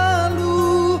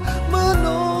selalu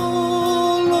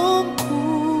menolongku,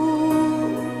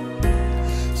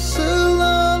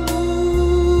 selalu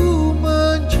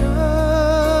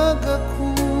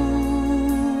menjagaku.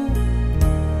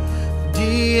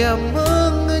 Dia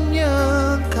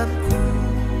mengenyangkanku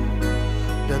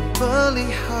dan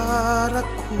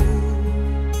peliharaku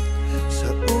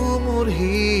seumur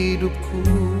hidupku.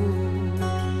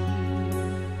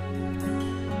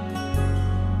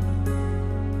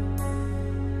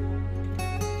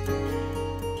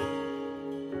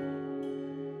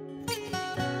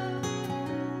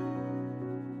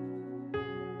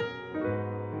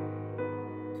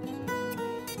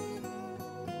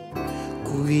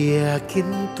 Ku yakin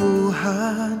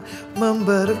Tuhan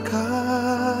memberkati.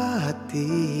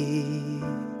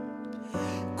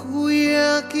 Ku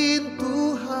yakin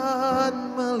Tuhan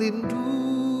melindungi.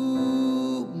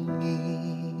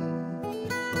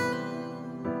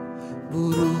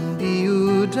 Burung di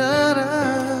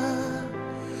udara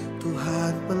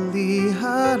Tuhan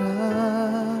pelihara.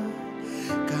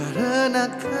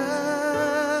 Karena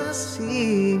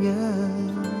kasih-Nya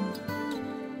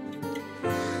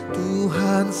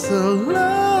Tuhan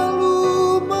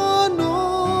selalu menolongku,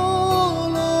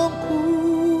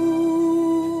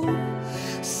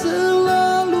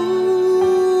 selalu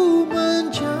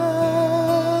menjagaku.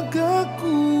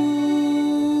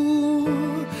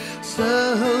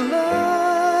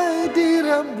 Sehelai di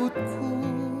rambutku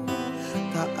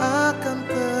tak akan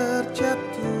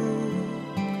terjatuh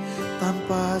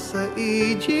tanpa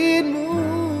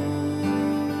seizin-Mu.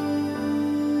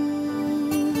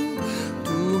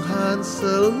 Tuhan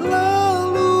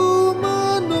selalu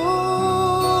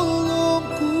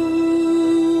menolongku,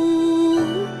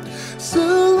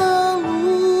 selalu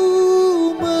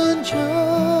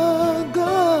menjagaku.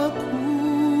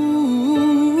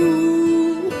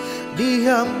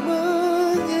 Dia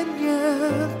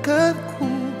mengenyangkanku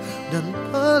dan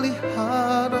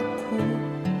peliharaku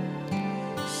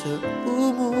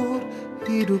seumur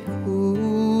hidupku.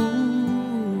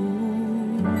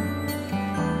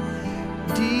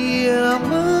 Dia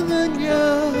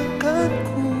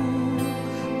mengenyangkanku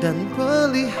dan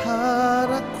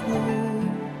peliharaku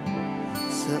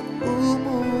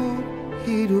seumur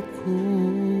hidupku.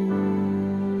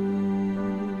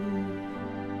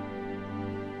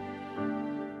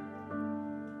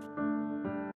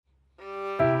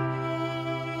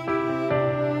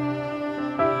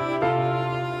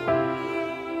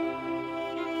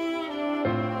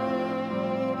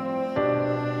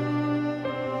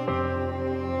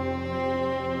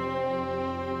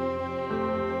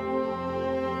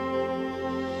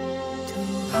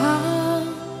 Tuhan,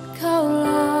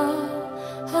 Kaulah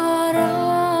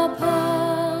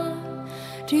harapan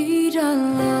di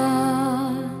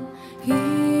dalam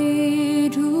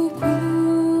hidupku.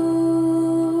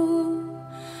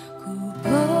 Ku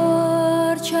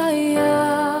percaya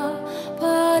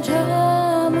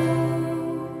padamu,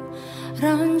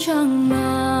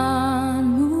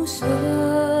 rancangan-Mu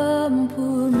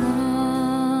sempurna.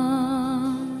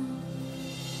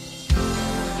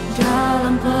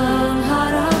 Dalam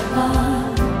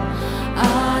pengharapan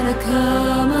ada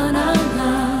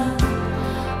kemenangan,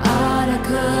 ada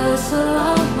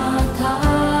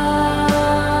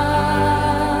keselamatan.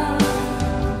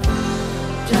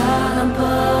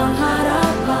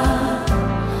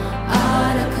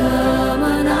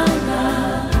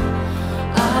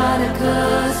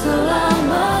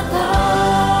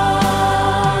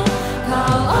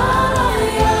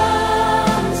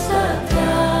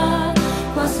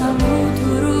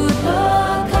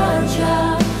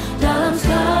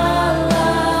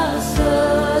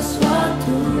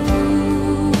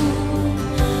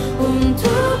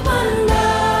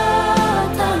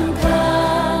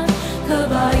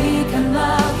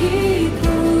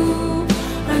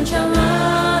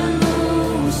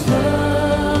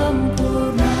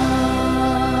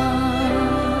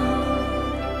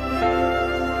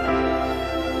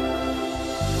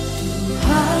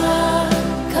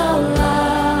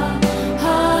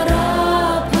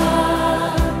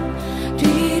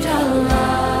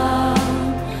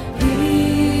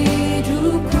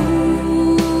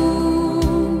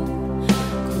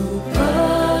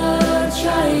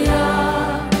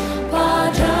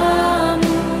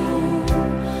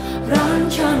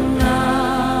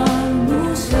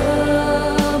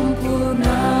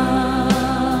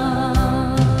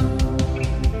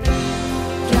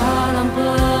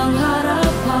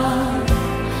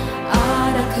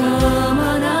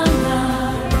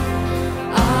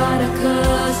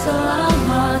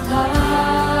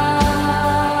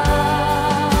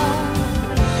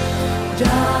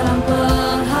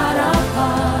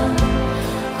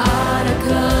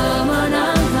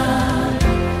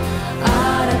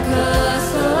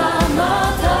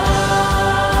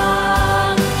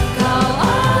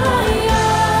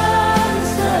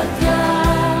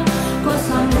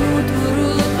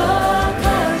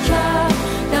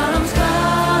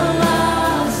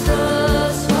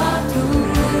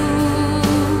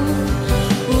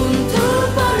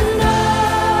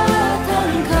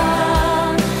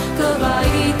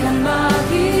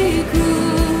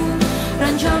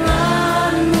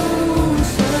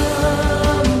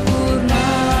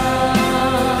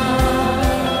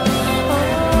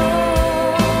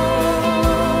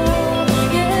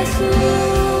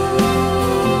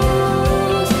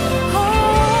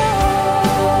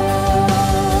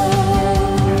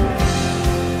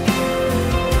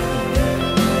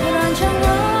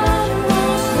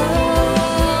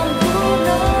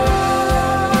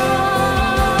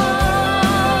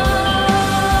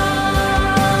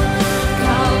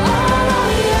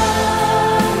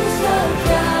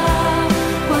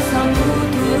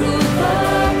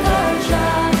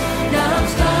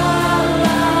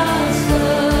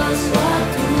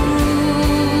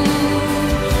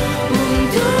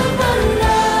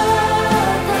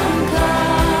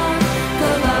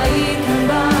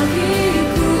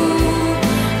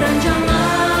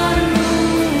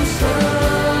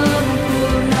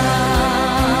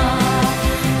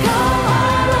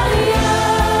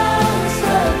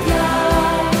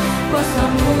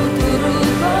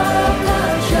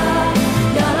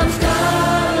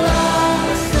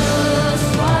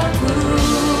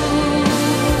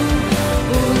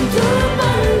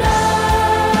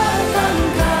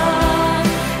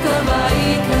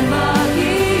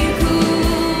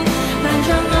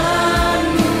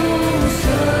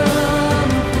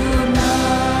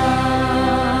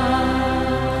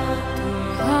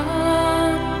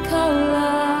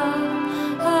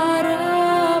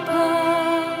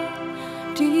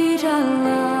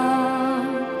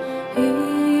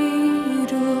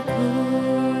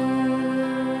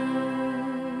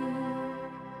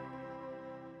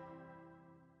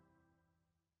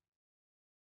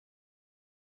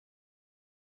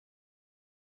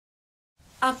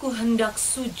 Aku hendak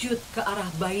sujud ke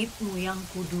arah bait-Mu yang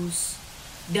kudus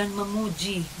dan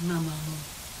memuji nama-Mu.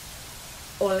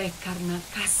 Oleh karena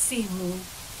kasih-Mu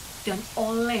dan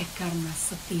oleh karena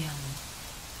setia-Mu.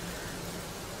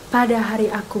 Pada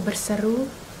hari aku berseru,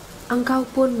 Engkau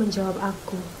pun menjawab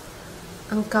aku.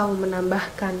 Engkau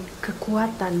menambahkan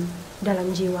kekuatan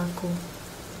dalam jiwaku.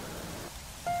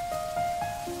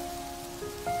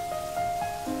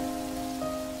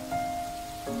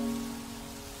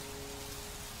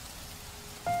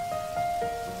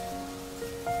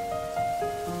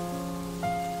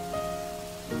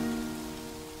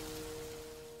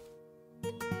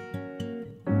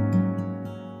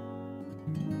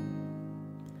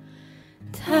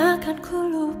 Takkan ku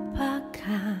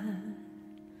lupakan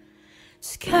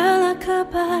segala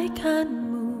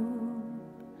kebaikan-Mu,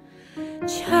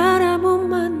 cara-Mu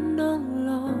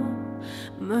menolong,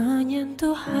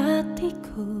 menyentuh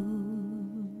hatiku.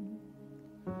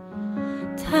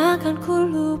 Takkan ku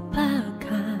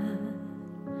lupakan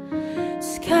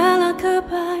segala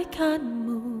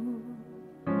kebaikan-Mu,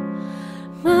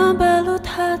 membalut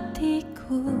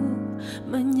hatiku,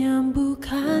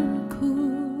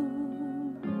 menyembuhkanku.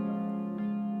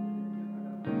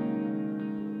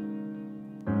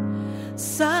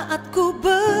 Saat ku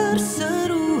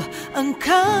berseru,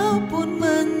 Engkau pun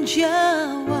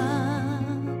menjawab.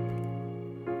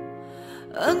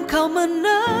 Engkau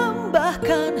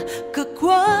menambahkan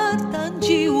kekuatan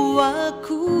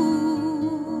jiwaku.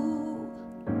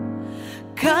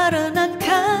 Karena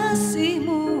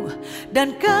kasih-Mu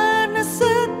dan karena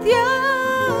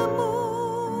setia-Mu,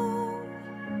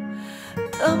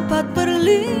 tempat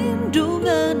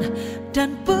perlindungan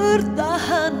dan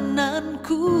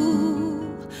pertahananku.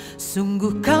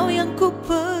 Sungguh Kau yang ku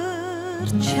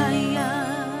percaya.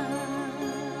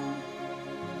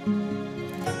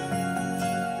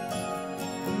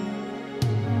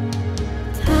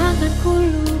 Takkan ku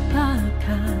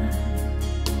lupakan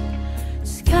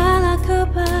segala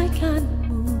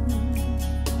kebaikan-Mu,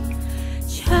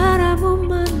 cara-Mu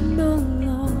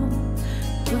menolong,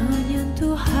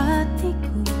 menyentuh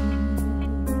hatiku.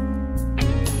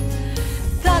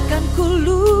 Takkan ku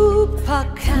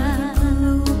lupakan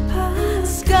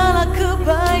segala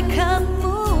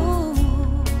kebaikan-Mu,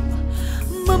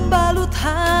 membalut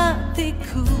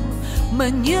hatiku,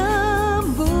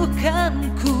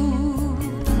 menyembuhkanku.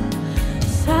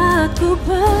 Saat ku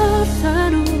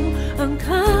berseru,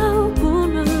 Engkau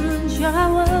pun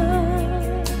menjawab.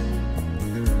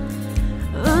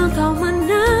 Engkau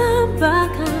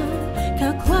menambahkan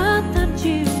kekuatan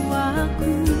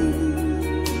jiwaku.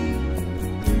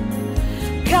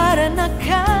 Karena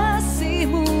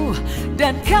kasih-Mu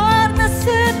dan karena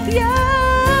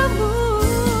setia-Mu,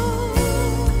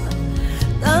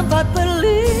 tempat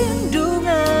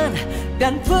perlindungan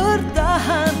dan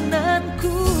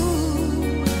pertahananku.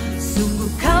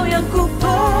 Sungguh Kau yang ku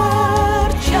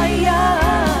percaya.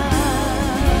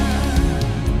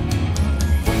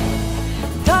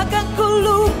 Takkan ku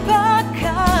lupakan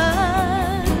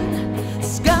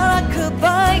segala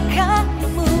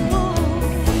kebaikan-Mu.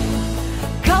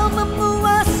 Kau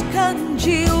memuaskan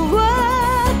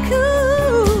jiwaku.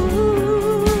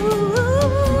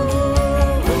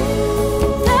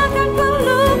 Takkan ku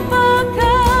lupakan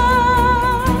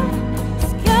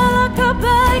segala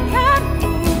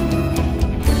kebaikan-Mu.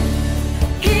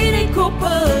 Kini ku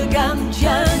pegang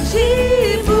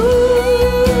janji-Mu.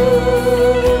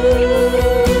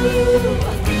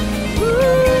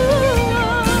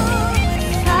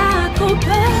 Saat ku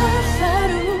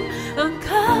berseru,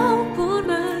 Engkau pun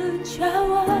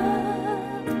menjawab.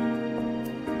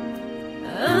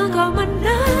 Engkau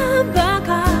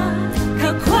menambahkan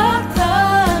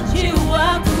Kekuatan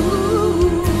jiwaku.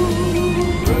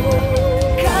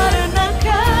 Karena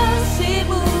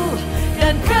kasih-Mu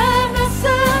dan karena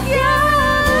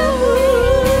setia-Mu,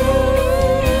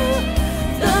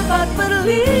 tempat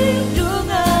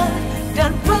perlindungan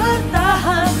dan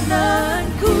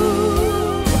pertahananku.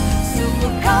 Sungguh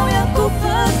Kau yang ku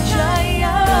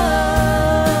percaya.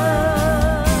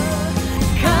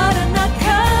 Karena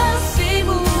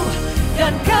kasih-Mu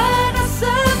dan karena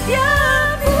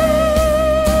setia-Mu,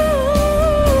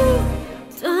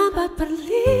 tempat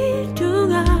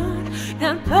perlindungan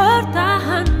dan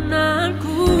pertahananku.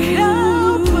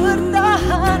 Kau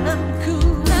pertahananku.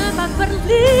 Tempat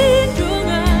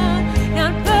perlindungan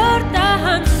dan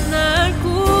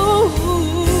pertahananku.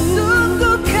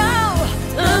 Sungguh Kau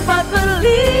tempat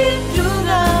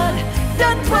perlindungan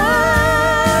dan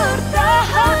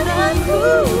pertahananku.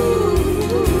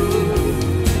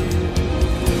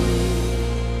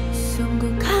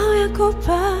 Sungguh Kau yang ku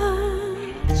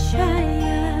percaya.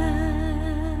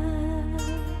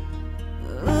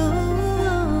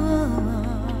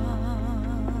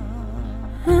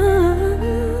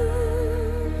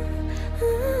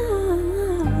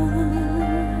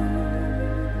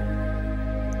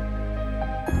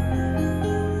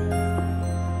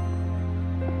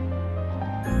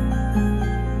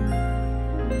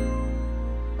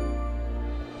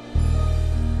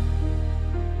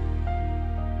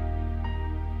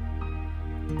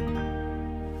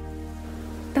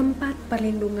 Tempat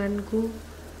perlindunganku,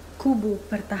 kubu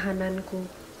pertahananku,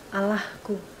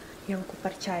 Allahku yang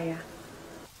kupercaya.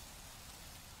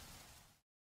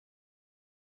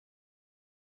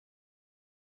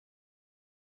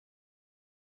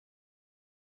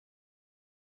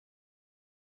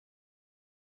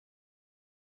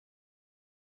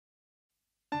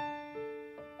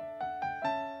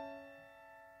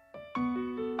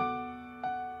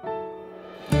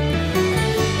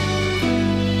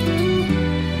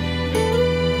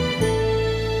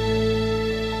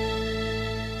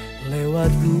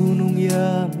 Lewat gunung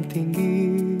yang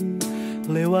tinggi,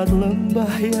 lewat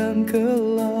lembah yang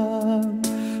kelam,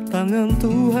 tangan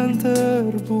Tuhan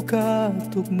terbuka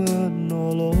untuk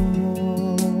menolong.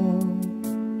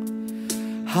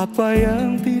 Apa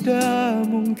yang tidak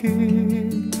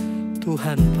mungkin,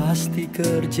 Tuhan pasti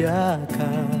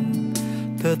kerjakan.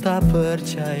 Tetap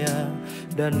percaya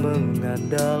dan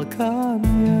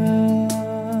mengandalkannya.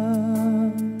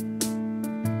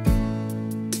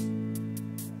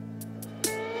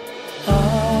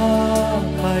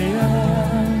 Apa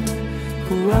yang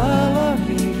ku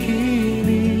alami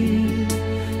kini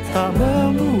tak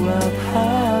membuat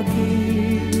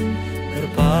hati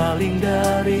berpaling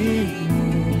darimu.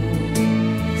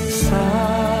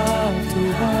 Satu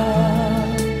hal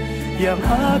yang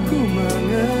aku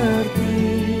mengerti,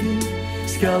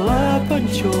 segala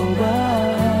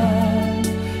pencobaan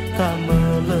tak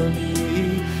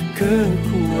melebihi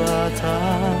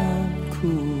kekuatanku.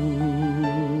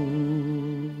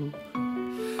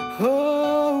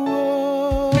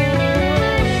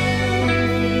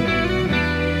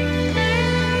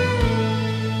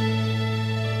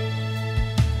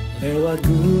 Lewat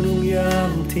gunung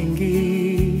yang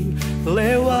tinggi,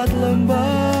 lewat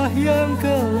lembah yang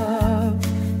gelap,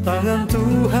 tangan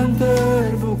Tuhan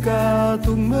terbuka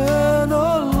untuk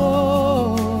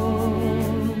menolong.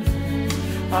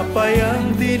 Apa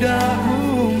yang tidak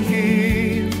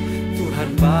mungkin, Tuhan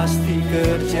pasti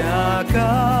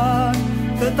kerjakan.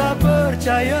 Tetap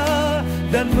percaya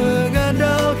dan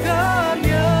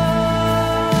mengandalkannya.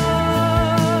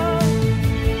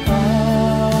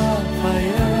 Apa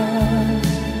yang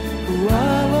ku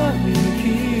alami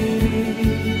kini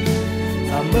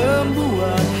tak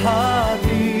membuat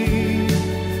hati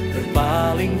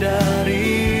berpaling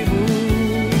darimu.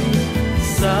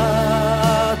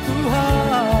 Satu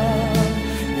hal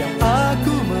yang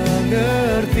aku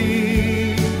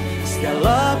mengerti,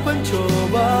 segala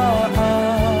pencobaan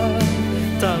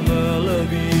tak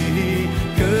melebihi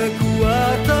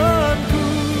kekuatanku.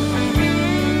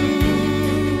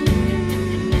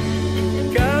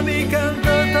 Kami kan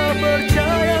tetap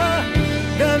percaya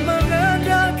dan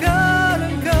mengandalkan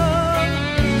Engkau.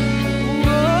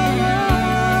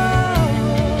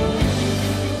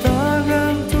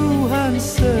 Tangan Tuhan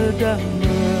sedang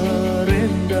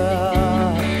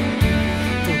merendah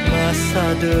untuk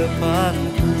masa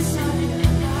depanku,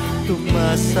 untuk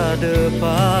masa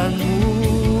depanmu.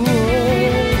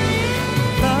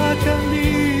 Takkan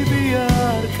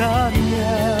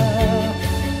dibiarkannya.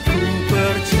 Ku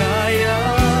percaya,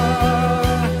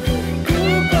 ku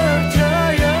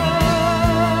percaya.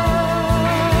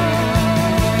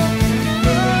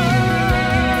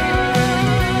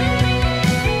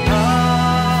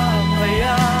 Apa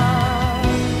yang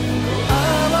ku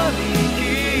alami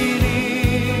kini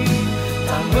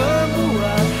tak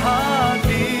membuat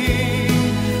hati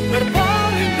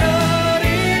berpaling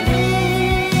darimu.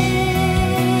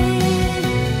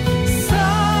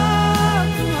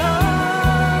 Satu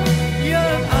hal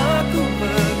yang aku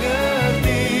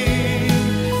mengerti,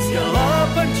 segala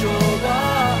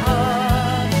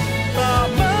pencobaan tak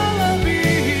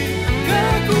melebihi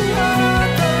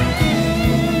kekuatanku.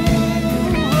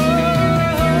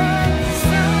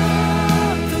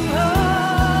 Satu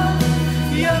hal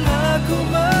yang aku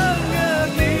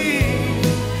mengerti,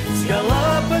 segala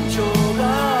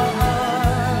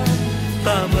pencobaan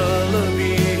tak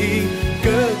melebihi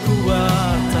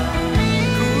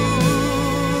kekuatanku.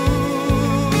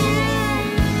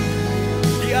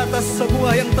 Di atas semua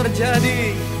yang terjadi,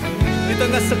 di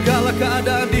tengah segala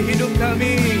keadaan di hidup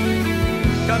kami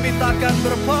takkan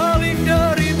berpaling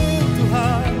darimu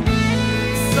Tuhan.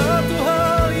 Satu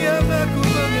hal yang aku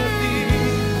mengerti,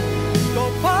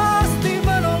 Kau pasti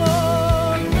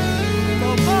menolong,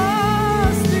 Kau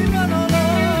pasti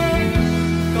menolong,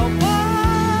 Kau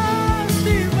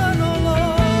pasti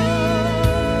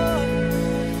menolong.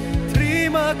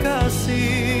 ada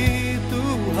kasih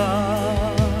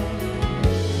Tuhan,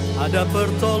 ada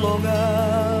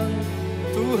pertolongan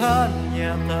Tuhan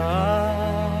nyata.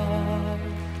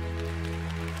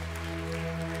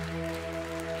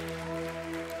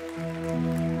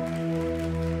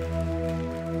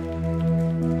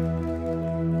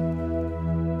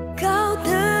 Kau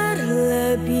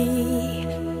terlebih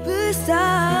besar,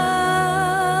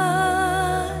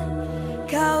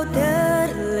 Kau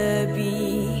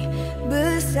terlebih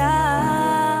besar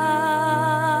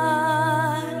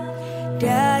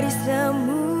dari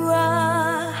semua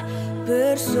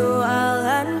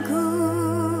persoalanku.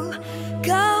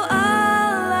 Kau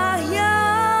Allah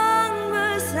yang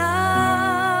besar,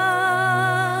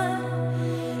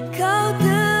 Kau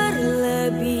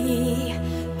terlebih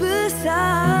besar,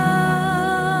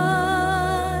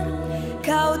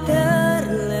 Kau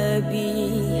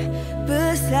terlebih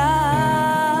besar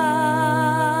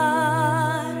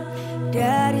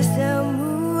dari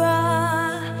semua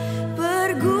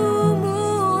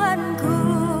pergumulanku.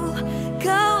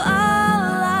 Kau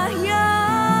Allah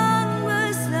yang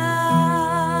besar.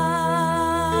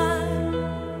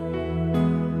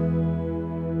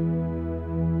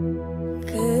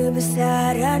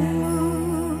 Kebesaran-Mu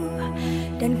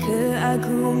dan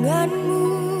keagungan-Mu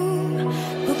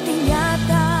bukti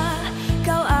nyata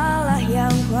Kau Allah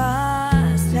yang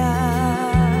kuasa.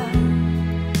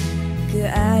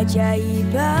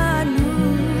 Keajaiban-Mu,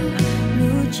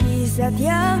 mujizat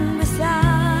yang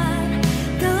besar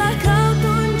telah Kau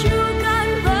tunjukkan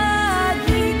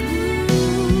bagiku.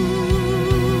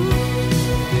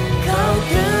 Kau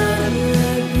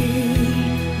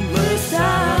terlebih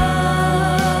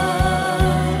besar,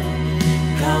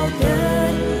 Kau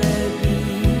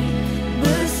terlebih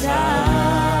besar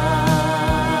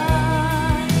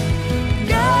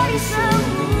dari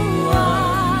semua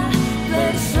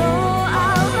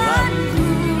persoalanku.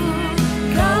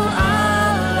 Kau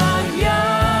Allah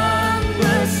yang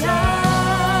besar,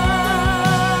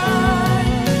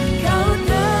 Kau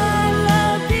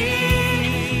terlebih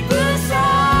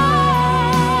besar,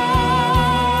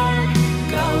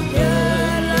 Kau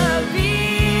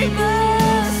terlebih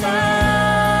besar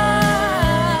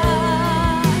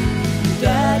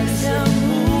dari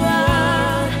semua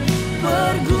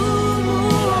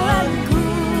pergumulanku.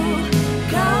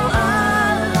 Kau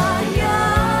Allah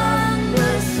yang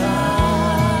besar.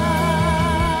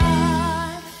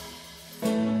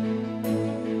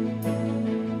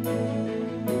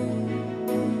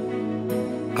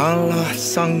 Allah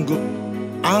sanggup,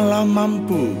 Allah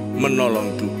mampu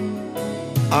menolongku.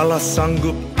 Allah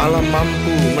sanggup, Allah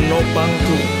mampu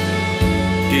menopangku.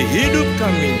 Di hidup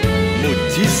kami,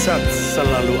 mujizat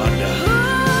selalu ada.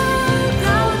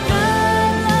 Kau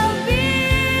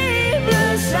terlebih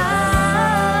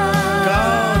besar,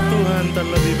 Kau Tuhan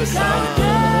terlebih Kau besar.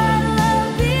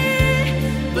 terlebih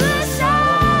besar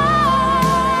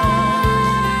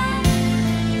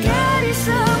dari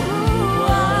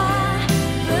semua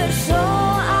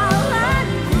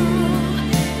persoalanku.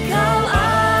 Kau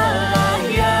Allah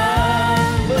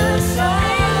yang besar,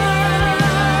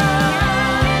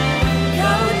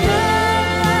 Kau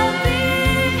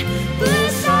terlebih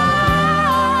besar,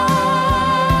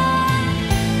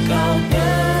 Kau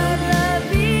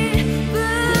terlebih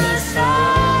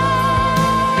besar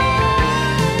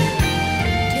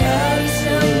dari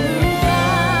semua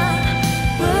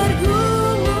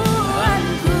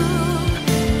pergumulanku.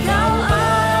 Kau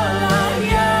Allah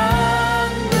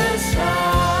yang besar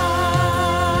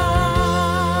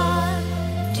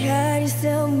dari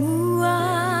semua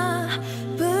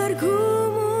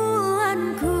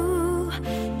pergumulanku.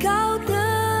 Kau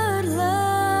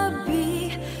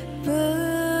terlebih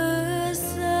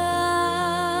besar.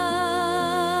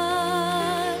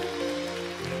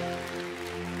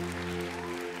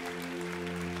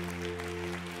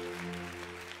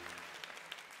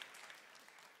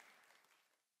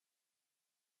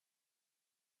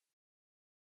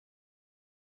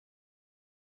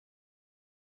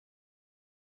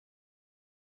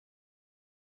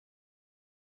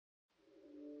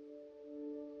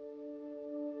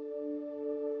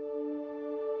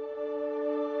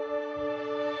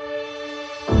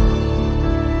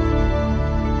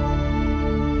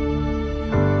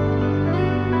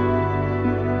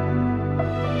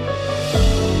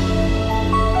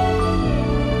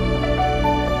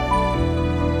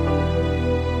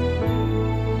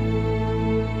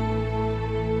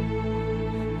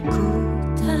 Ku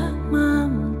tak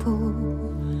mampu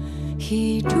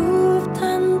hidup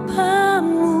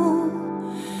tanpamu.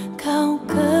 Kau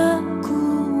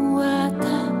kekuatan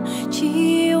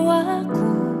jiwaku,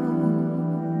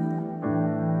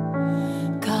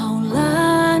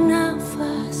 Kaulah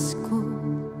nafas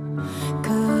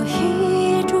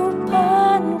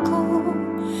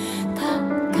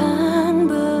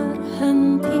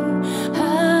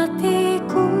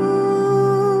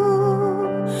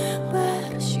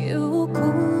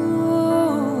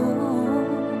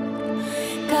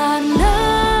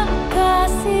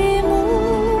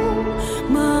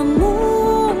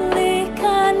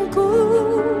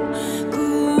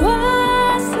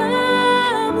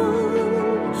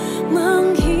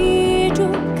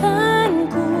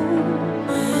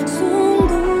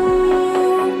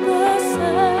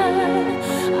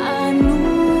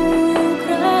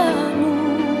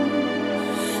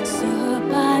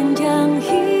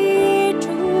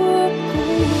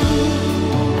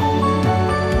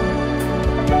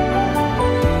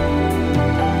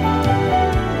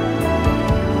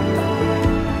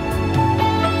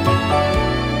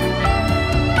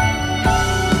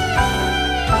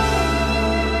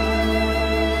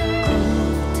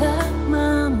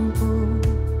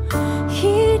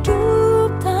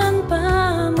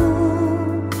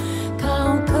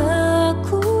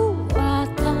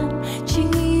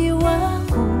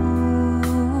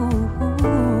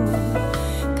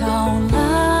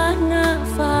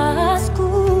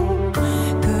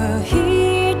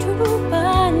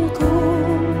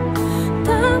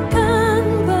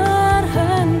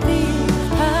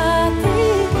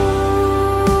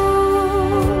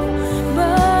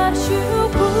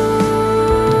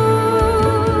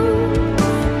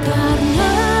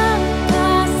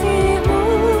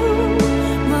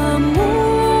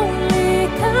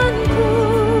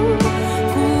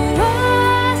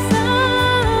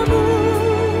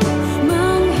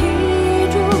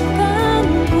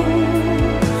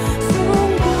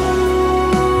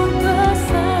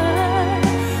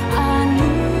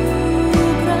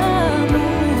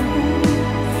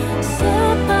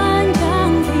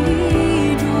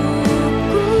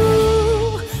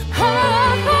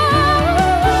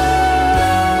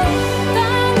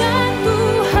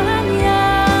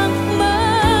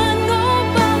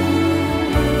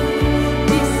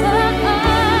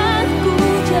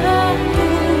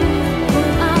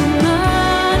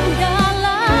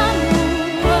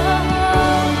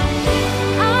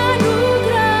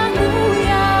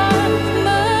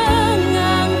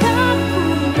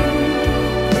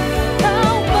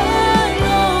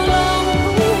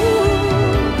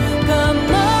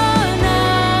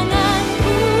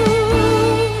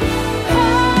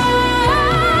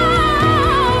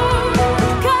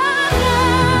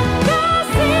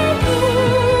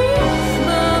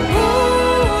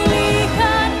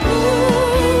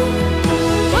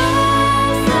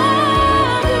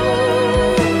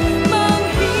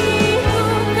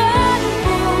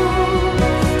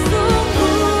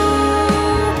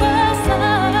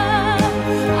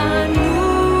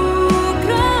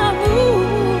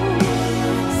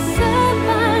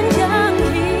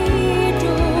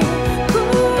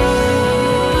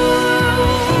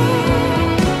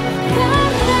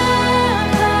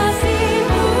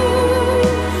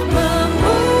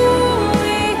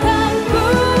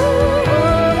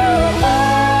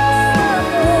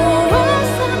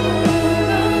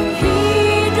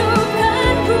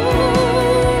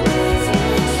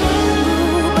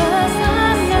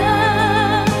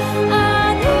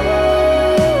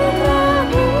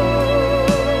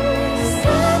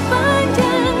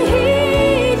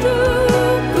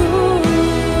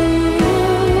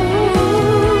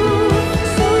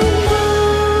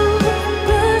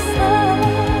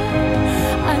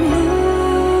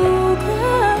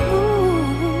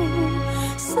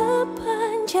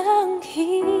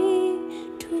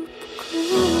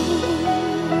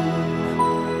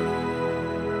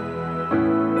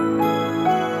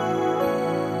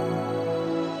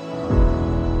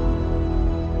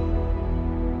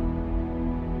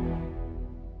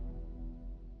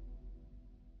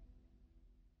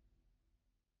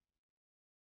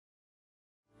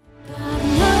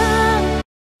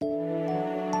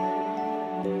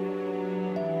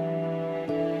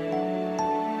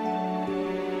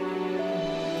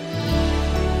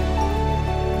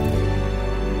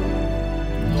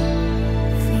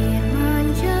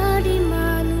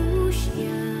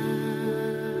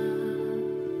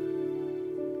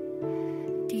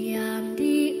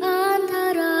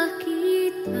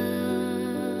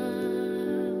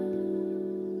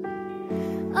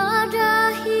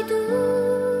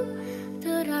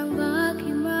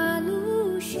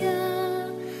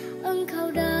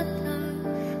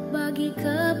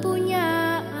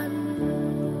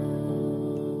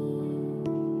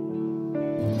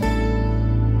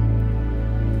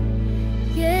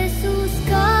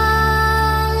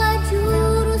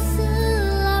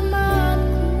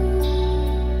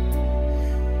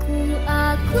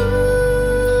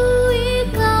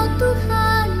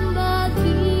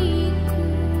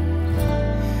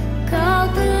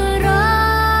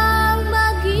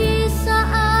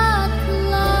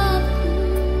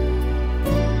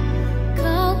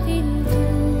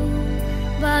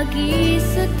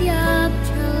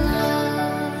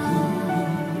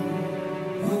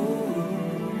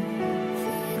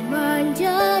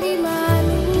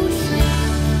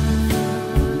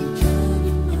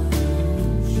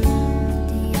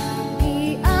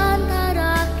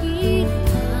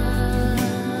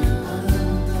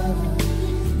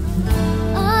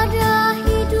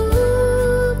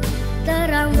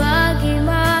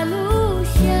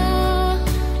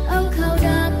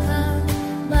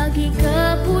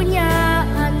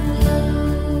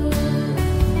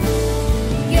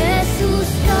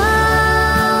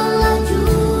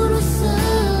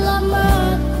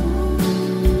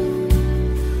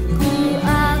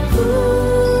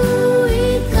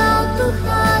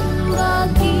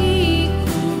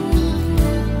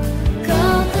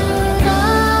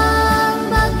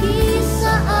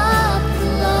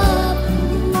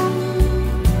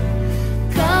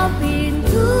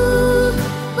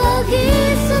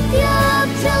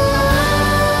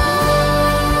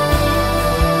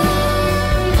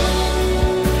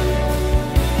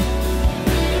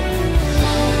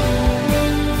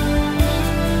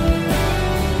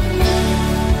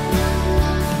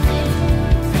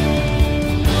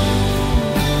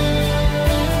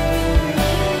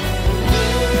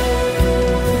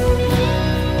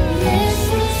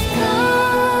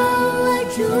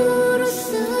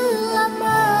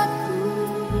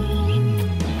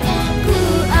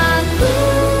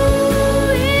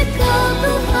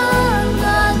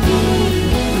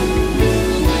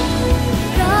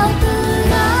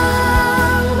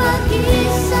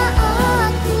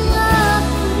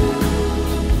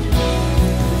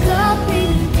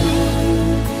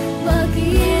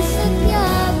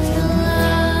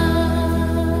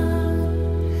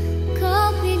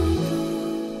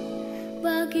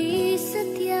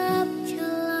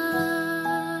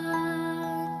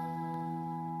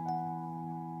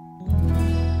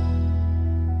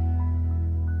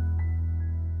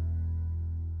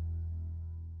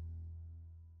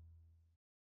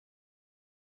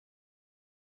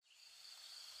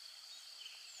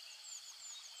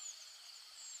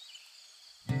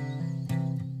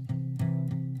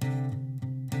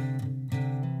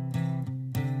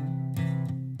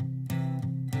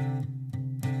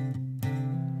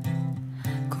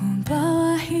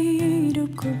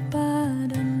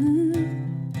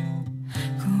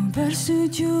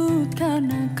sujud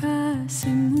karena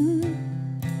kasih-Mu.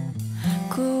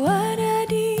 Ku ada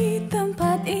di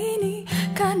tempat ini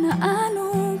karena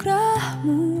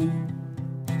anugerah-Mu.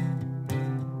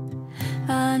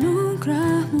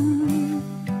 Anugerah-Mu,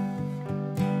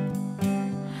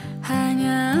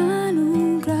 hanya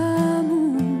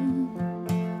anugerah-Mu.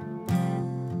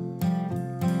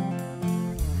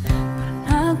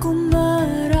 Pernah ku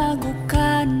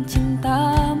meragukan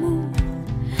cinta-Mu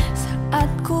saat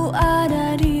ku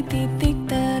ada di titik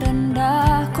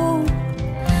terendahku,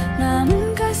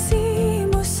 namun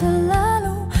kasih-Mu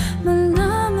selalu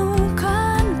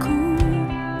menemukanku.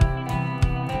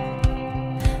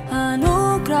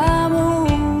 Anugerah-Mu,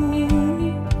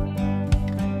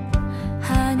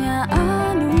 hanya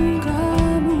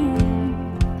anugerah-Mu.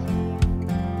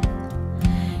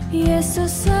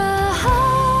 Yesus sahabatku,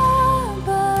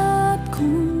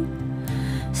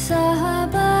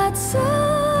 sahabat setia.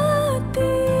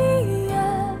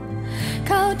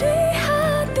 Kau di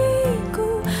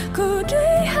hatiku, ku di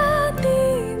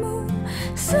hati-Mu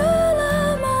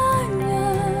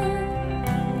selamanya.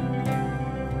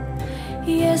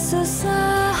 Yesus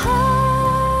sahabatku,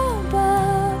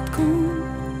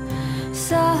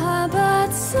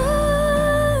 sahabat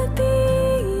setia.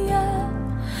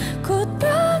 Ku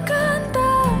takkan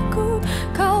takut,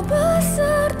 Kau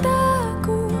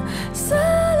besertaku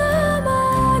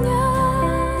selamanya.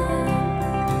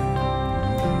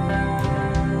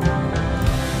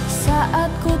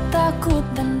 Saat ku takut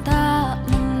dan tak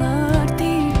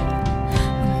mengerti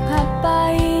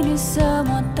mengapa ini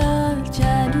semua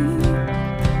terjadi,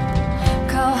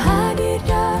 Kau hadir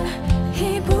dan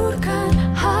hiburkan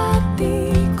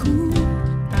hatiku.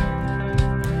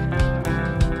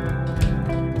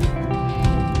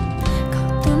 Kau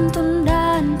tuntun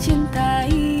dan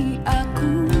cintai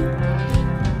aku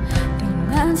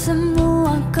dengan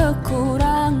semua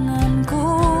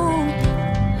kekuranganku.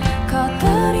 Kau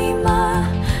terima,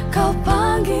 Kau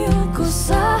panggilku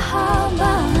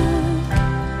sahabat.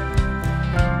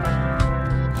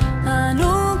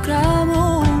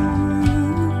 Anugerah-Mu,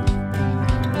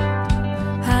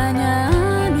 hanya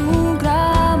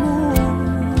anugerah-Mu.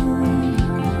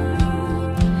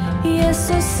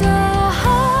 Yesus sahabatku,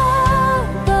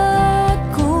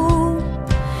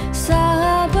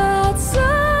 sahabat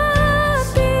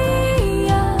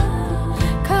setia.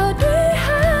 Kau di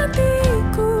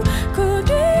hatiku, ku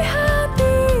di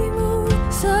hati-Mu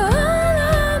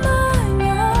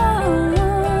selamanya.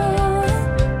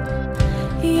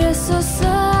 Yesus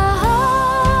sahabatku,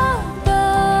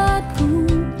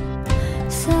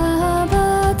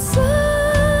 sahabat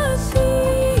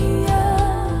setia.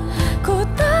 Ku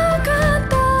takkan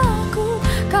takut,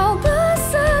 Kau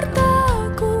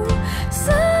besertaku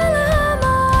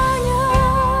selamanya.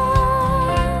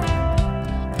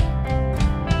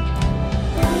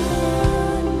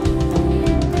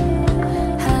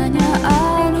 Hanya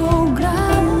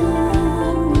anugerah-Mu.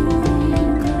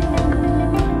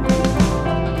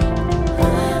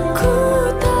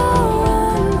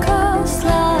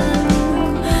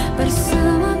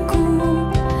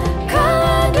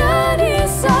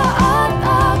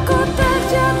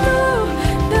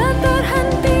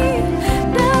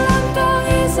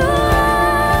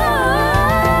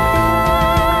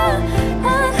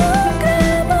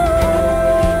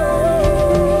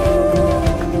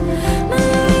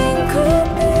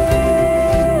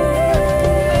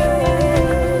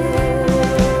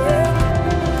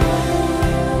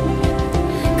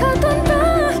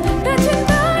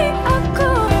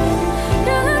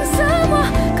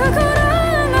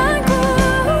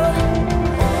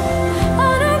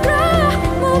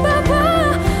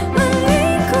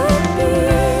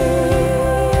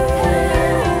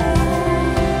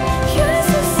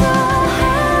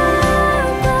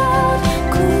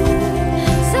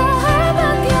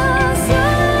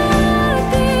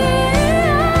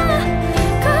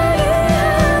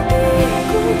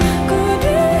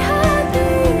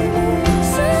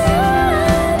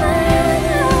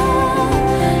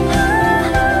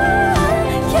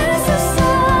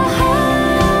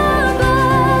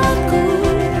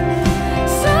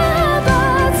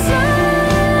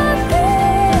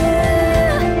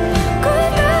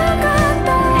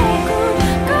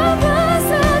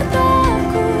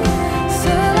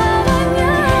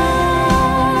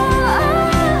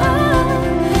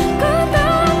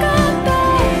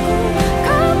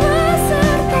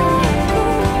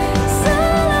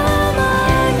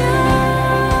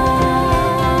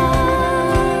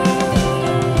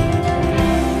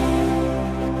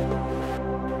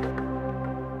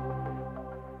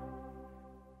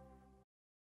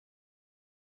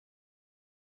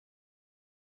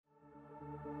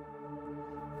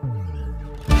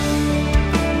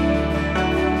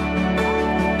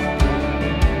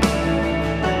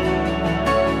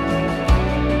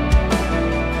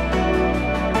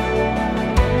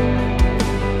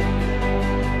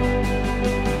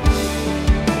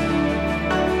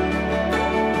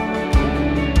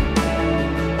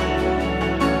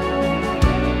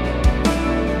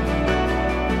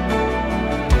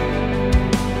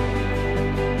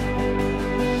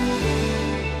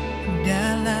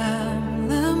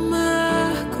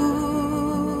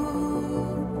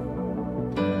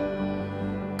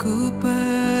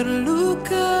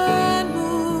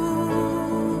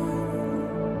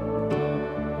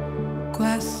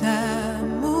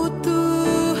 Kuasa-Mu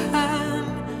Tuhan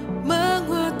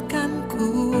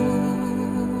menguatkanku.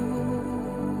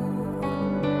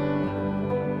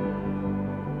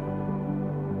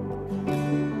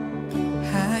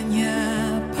 Hanya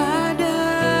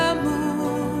padamu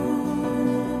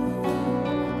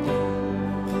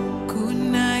ku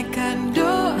naikkan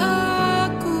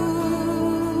doaku.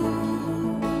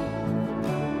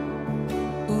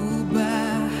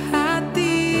 Ubah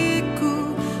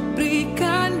hatiku,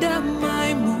 berikan damai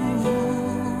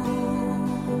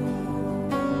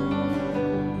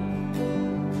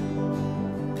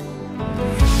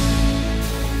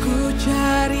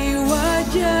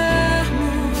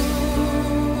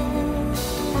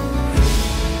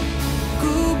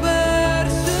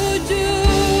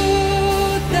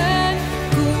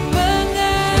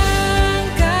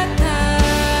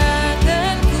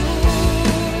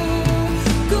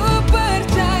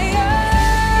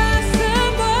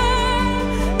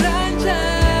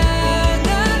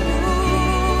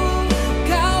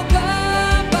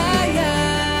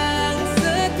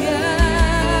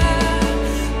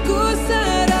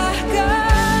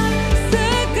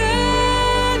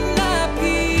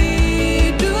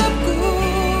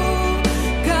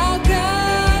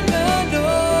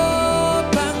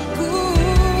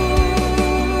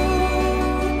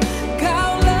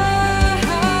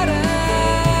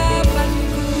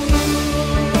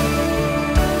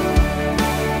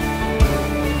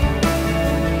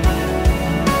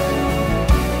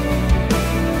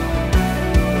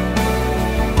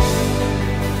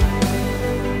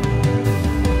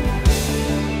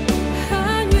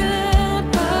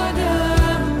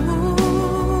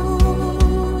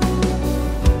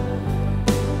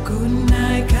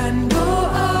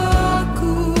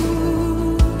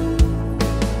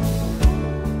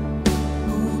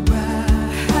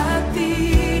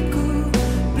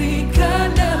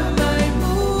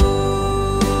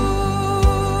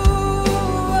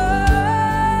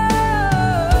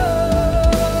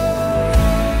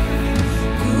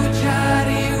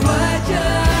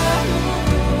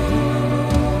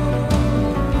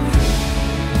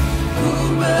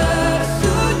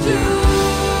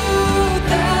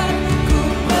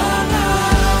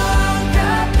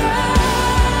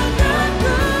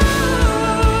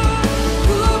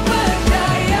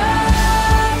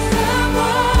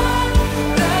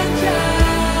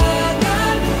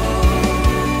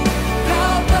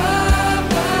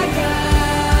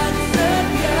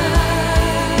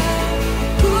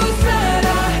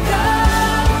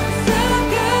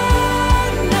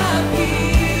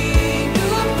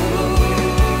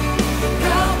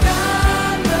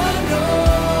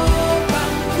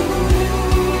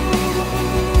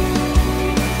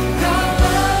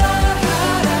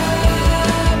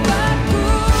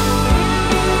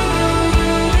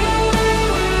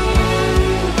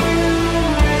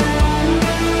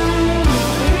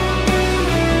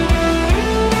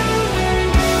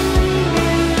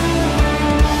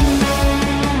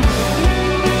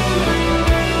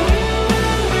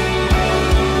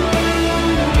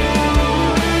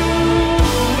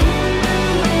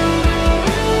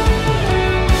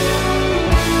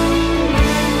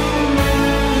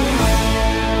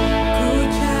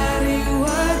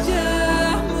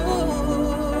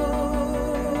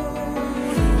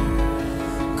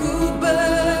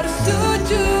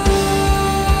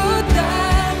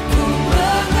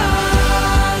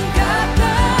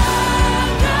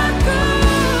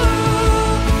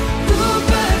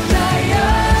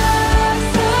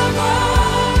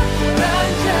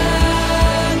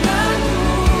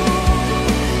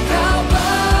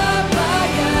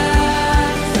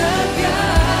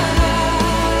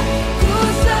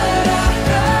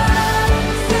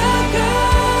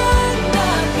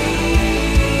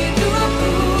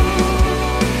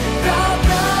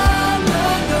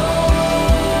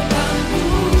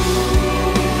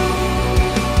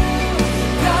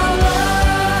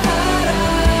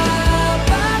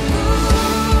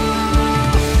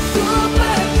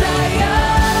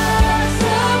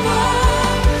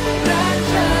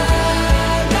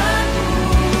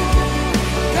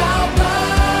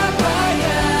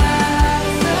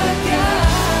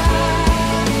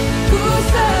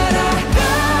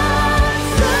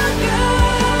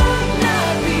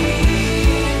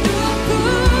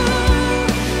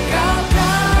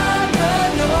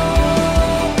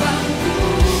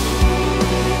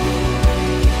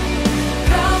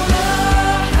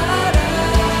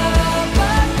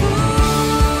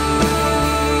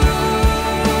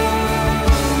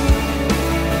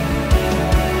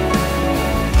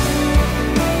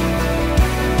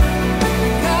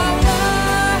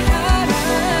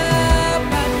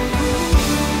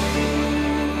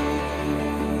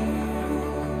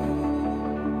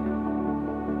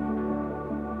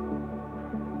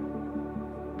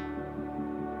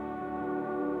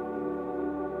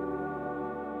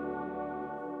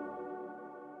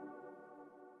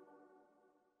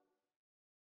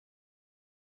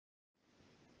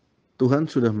Tuhan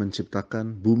sudah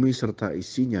menciptakan bumi serta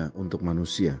isinya untuk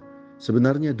manusia.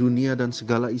 Sebenarnya dunia dan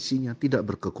segala isinya tidak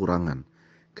berkekurangan.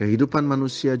 Kehidupan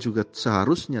manusia juga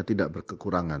seharusnya tidak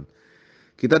berkekurangan.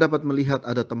 Kita dapat melihat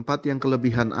ada tempat yang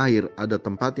kelebihan air, ada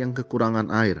tempat yang kekurangan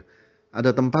air.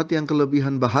 Ada tempat yang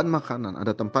kelebihan bahan makanan,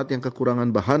 ada tempat yang kekurangan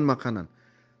bahan makanan.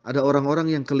 Ada orang-orang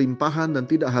yang kelimpahan dan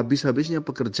tidak habis-habisnya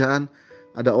pekerjaan.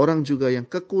 Ada orang juga yang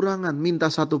kekurangan,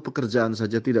 minta satu pekerjaan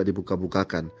saja tidak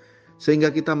dibuka-bukakan.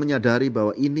 Sehingga kita menyadari bahwa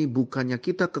ini bukannya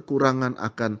kita kekurangan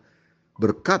akan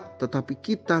berkat, tetapi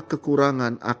kita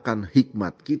kekurangan akan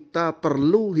hikmat. Kita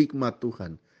perlu hikmat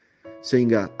Tuhan.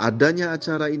 Sehingga adanya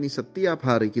acara ini setiap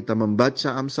hari kita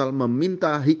membaca Amsal,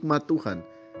 meminta hikmat Tuhan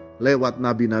lewat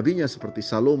nabi-nabinya seperti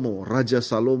Salomo, Raja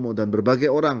Salomo dan berbagai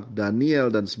orang,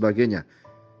 Daniel dan sebagainya.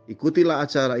 Ikutilah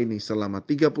acara ini selama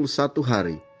 31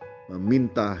 hari,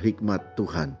 meminta hikmat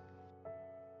Tuhan.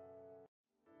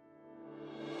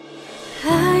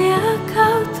 Layak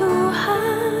Kau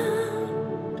Tuhan,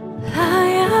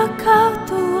 layak Kau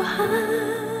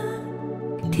Tuhan,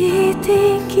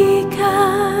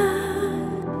 ditinggikan,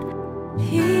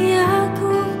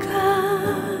 diagungkan.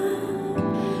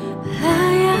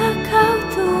 Layak Kau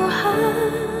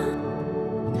Tuhan,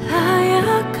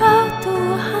 layak Kau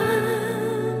Tuhan,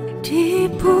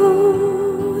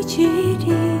 dipuji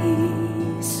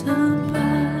disembah.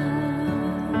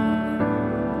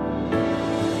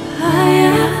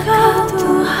 Layak Kau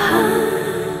Tuhan,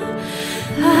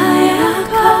 layak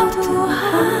Kau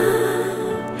Tuhan,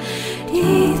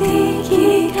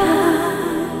 ditinggikan,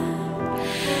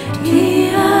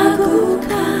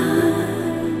 diagungkan.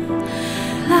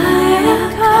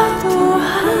 Layak Kau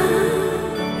Tuhan,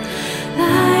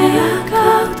 layak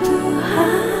Kau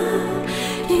Tuhan,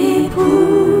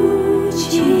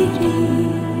 dipuji disembah.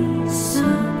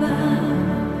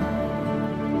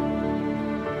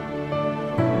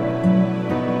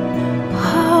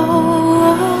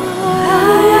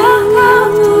 Layak Kau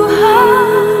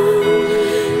Tuhan,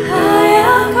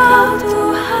 layak Kau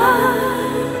Tuhan,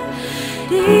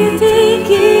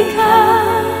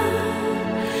 ditinggikan,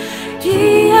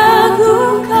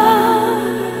 diagungkan.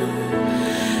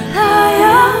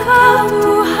 Layak Kau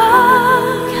Tuhan,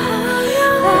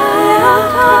 layak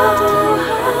Kau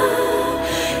Tuhan,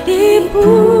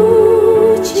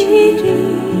 dipuji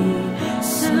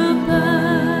disembah,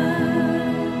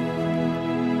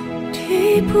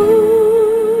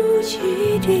 dipuji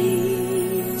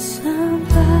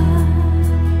disembah.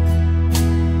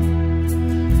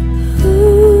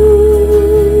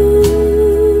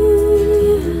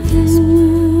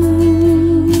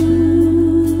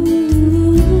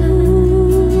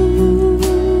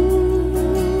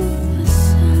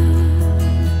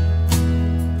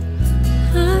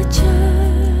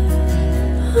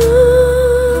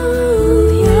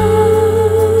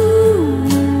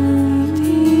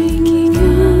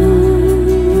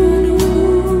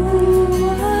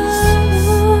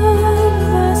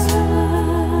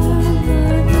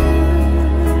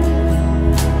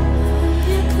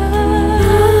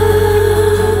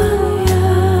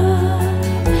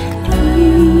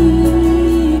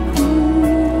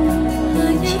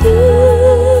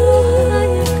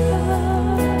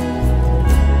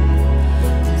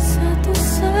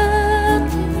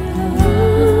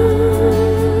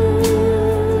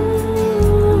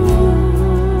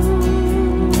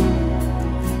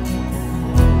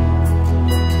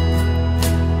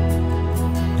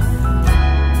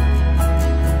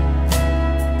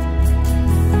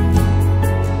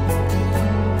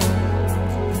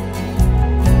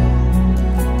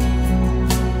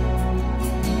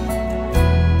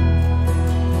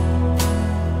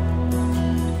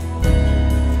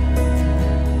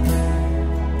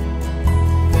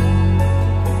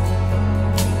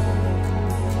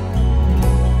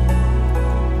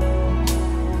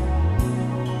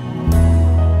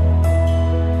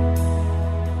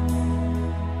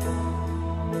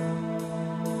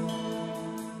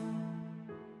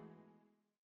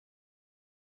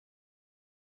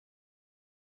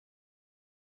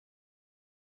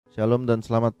 Shalom dan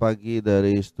selamat pagi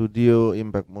dari studio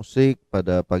Impact Musik.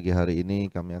 Pada pagi hari ini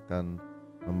kami akan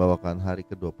membawakan hari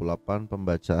ke-28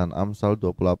 pembacaan Amsal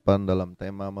 28 dalam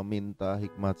tema meminta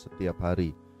hikmat setiap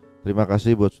hari. Terima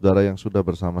kasih buat saudara yang sudah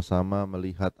bersama-sama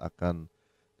melihat akan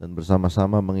dan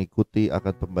bersama-sama mengikuti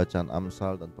akan pembacaan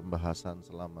Amsal dan pembahasan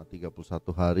selama 31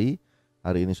 hari.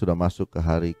 Hari ini sudah masuk ke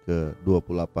hari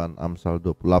ke-28 Amsal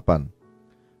 28.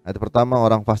 Ayat pertama,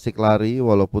 orang fasik lari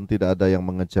walaupun tidak ada yang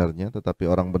mengejarnya, tetapi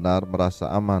orang benar merasa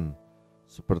aman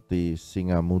seperti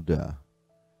singa muda.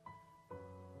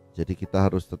 Jadi kita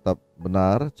harus tetap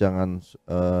benar, jangan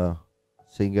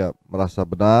sehingga merasa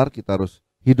benar, kita harus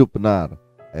hidup benar.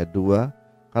 Ayat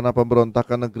 2, karena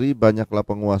pemberontakan negeri banyaklah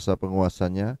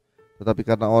penguasa-penguasanya, tetapi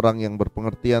karena orang yang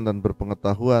berpengertian dan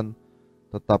berpengetahuan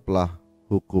tetaplah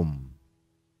hukum.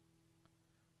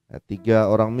 Ayat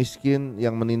 3, orang miskin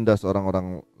yang menindas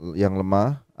orang-orang yang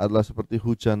lemah adalah seperti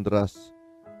hujan deras,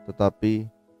 tetapi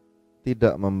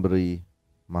tidak memberi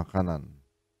makanan.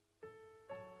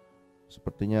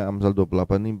 Sepertinya Amsal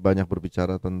 28 ini banyak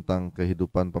berbicara tentang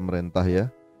kehidupan pemerintah ya.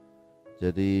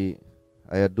 Jadi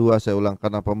ayat 2 saya ulang,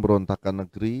 karena pemberontakan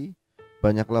negeri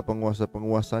banyaklah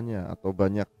penguasa-penguasanya atau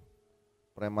banyak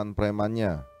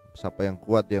preman-premannya. Siapa yang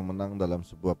kuat yang menang dalam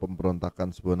sebuah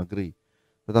pemberontakan sebuah negeri.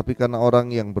 Tetapi karena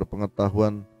orang yang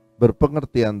berpengetahuan,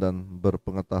 berpengertian dan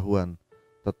berpengetahuan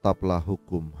tetaplah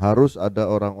hukum. Harus ada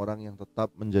orang-orang yang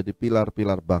tetap menjadi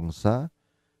pilar-pilar bangsa,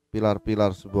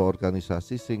 pilar-pilar sebuah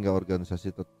organisasi, sehingga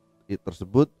organisasi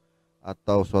tersebut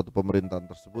atau suatu pemerintahan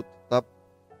tersebut tetap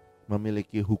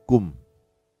memiliki hukum.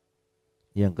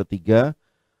 Yang ketiga,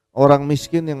 orang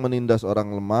miskin yang menindas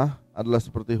orang lemah adalah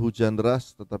seperti hujan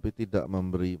deras tetapi tidak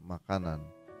memberi makanan.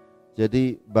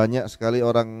 Jadi banyak sekali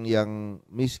orang yang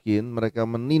miskin, mereka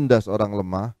menindas orang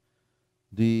lemah,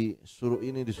 disuruh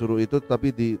ini disuruh itu,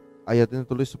 tapi di ayat ini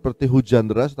tulis seperti hujan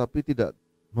deras tapi tidak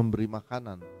memberi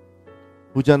makanan.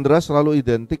 Hujan deras selalu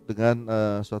identik dengan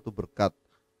suatu berkat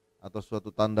atau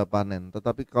suatu tanda panen.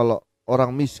 Tetapi kalau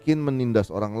orang miskin menindas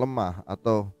orang lemah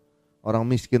atau orang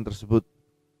miskin tersebut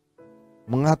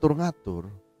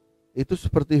mengatur-ngatur, itu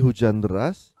seperti hujan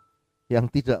deras yang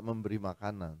tidak memberi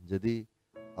makanan. Jadi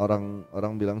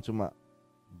orang bilang cuma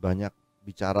banyak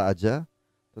bicara aja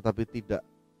tetapi tidak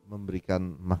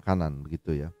memberikan makanan,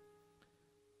 begitu ya.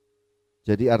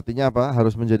 Jadi artinya apa?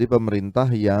 Harus menjadi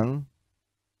pemerintah yang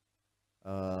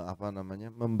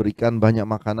memberikan banyak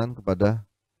makanan kepada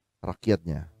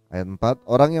rakyatnya. Ayat 4,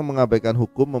 orang yang mengabaikan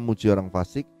hukum memuji orang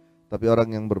fasik, tapi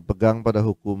orang yang berpegang pada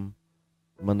hukum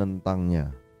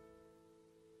menentangnya.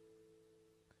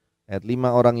 Ayat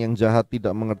 5, orang yang jahat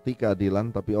tidak mengerti keadilan,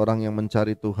 tapi orang yang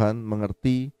mencari Tuhan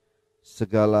mengerti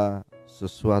segala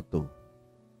sesuatu.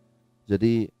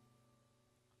 Jadi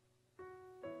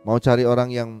mau cari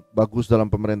orang yang bagus dalam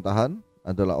pemerintahan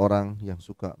adalah orang yang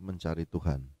suka mencari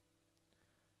Tuhan.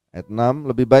 Ayat 6,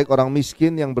 lebih baik orang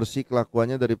miskin yang bersih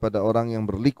kelakuannya daripada orang yang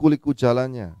berliku-liku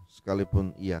jalannya,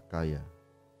 sekalipun ia kaya.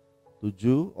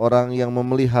 7, orang yang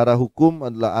memelihara hukum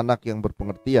adalah anak yang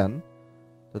berpengertian,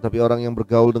 tetapi orang yang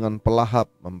bergaul dengan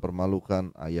pelahap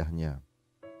mempermalukan ayahnya.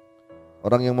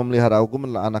 Orang yang memelihara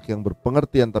hukum adalah anak yang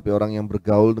berpengertian, tapi orang yang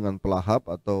bergaul dengan pelahap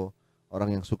atau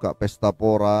orang yang suka pesta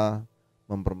pora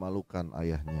mempermalukan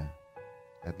ayahnya.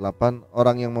 Ayat 8,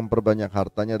 orang yang memperbanyak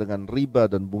hartanya dengan riba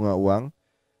dan bunga uang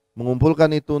mengumpulkan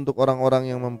itu untuk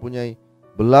orang-orang yang mempunyai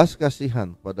belas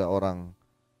kasihan pada orang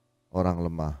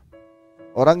lemah.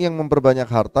 Orang yang memperbanyak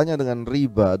hartanya dengan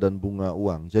riba dan bunga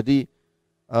uang. Jadi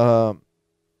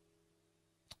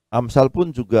Amsal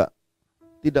pun juga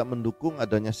tidak mendukung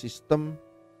adanya sistem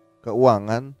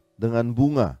keuangan dengan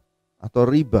bunga atau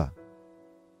riba.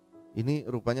 Ini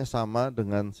rupanya sama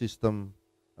dengan sistem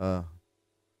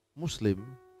Muslim,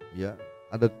 ya.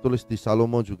 Ada tulis di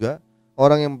Salomo juga.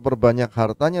 Orang yang memperbanyak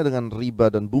hartanya dengan riba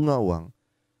dan bunga uang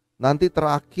nanti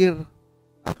terakhir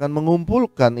akan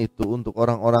mengumpulkan itu untuk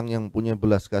orang-orang yang punya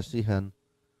belas kasihan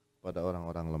pada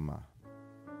orang-orang lemah.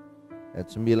 Ayat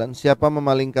 9, siapa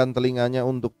memalingkan telinganya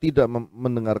untuk tidak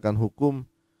mendengarkan hukum,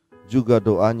 juga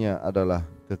doanya adalah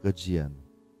kekejian.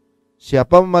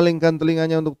 Siapa memalingkan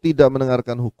telinganya untuk tidak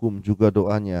mendengarkan hukum, juga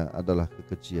doanya adalah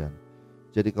kekejian.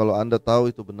 Jadi kalau Anda tahu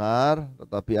itu benar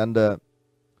tetapi Anda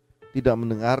tidak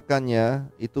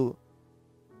mendengarkannya, itu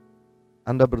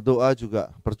Anda berdoa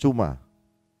juga percuma.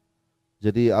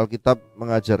 Jadi Alkitab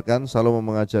mengajarkan, Salomo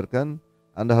mengajarkan,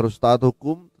 Anda harus taat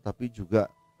hukum tetapi juga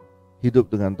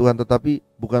hidup dengan Tuhan. Tetapi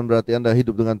bukan berarti Anda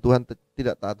hidup dengan Tuhan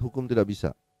tidak taat hukum, tidak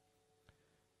bisa.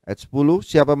 Ayat 10,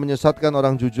 siapa menyesatkan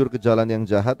orang jujur ke jalan yang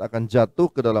jahat akan jatuh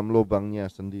ke dalam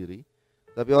lubangnya sendiri,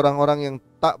 tapi orang-orang yang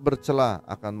tak bercela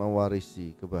akan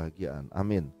mewarisi kebahagiaan.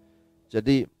 Amin.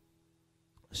 Jadi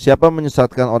siapa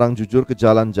menyesatkan orang jujur ke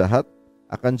jalan jahat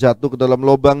akan jatuh ke dalam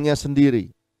lubangnya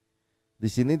sendiri. Di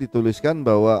sini dituliskan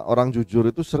bahwa orang jujur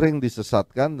itu sering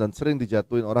disesatkan dan sering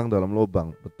dijatuhin orang dalam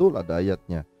lubang. Betul, ada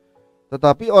ayatnya.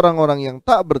 Tetapi orang-orang yang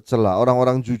tak bercela,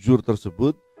 orang-orang jujur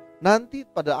tersebut nanti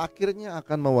pada akhirnya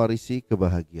akan mewarisi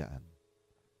kebahagiaan.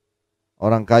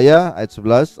 Orang kaya, ayat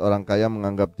 11, orang kaya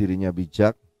menganggap dirinya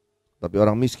bijak, tapi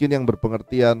orang miskin yang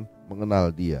berpengertian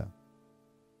mengenal dia.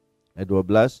 Ayat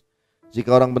 12, jika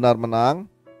orang benar menang,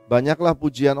 banyaklah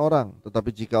pujian orang, tetapi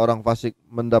jika orang fasik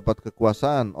mendapat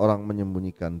kekuasaan, orang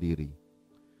menyembunyikan diri.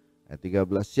 Ayat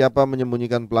 13, siapa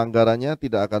menyembunyikan pelanggarannya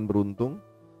tidak akan beruntung,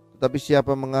 tetapi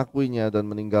siapa mengakuinya dan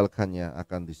meninggalkannya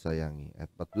akan disayangi.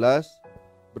 Ayat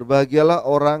 14, berbahagialah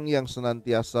orang yang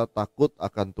senantiasa takut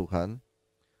akan Tuhan,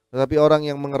 tetapi orang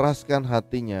yang mengeraskan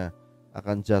hatinya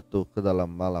akan jatuh ke dalam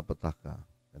malapetaka.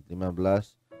 Ayat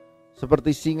 15,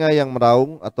 seperti singa yang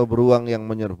meraung atau beruang yang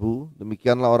menyerbu,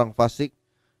 demikianlah orang fasik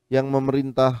yang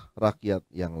memerintah rakyat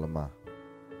yang lemah.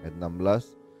 Ayat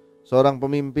 16, seorang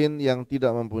pemimpin yang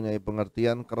tidak mempunyai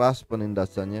pengertian keras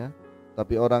penindasannya,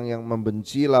 tapi orang yang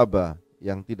membenci laba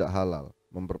yang tidak halal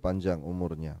memperpanjang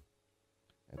umurnya.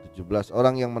 Ayat 17,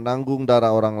 orang yang menanggung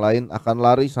darah orang lain akan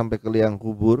lari sampai ke liang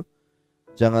kubur,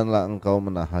 janganlah engkau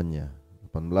menahannya.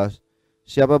 18,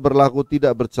 siapa berlaku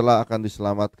tidak bercela akan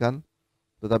diselamatkan,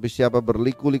 tetapi siapa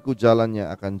berliku-liku jalannya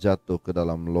akan jatuh ke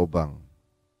dalam lubang.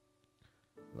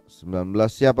 19,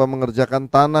 siapa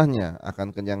mengerjakan tanahnya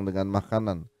akan kenyang dengan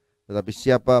makanan, tetapi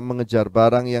siapa mengejar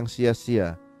barang yang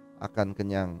sia-sia akan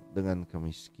kenyang dengan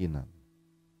kemiskinan.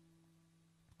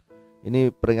 Ini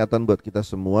peringatan buat kita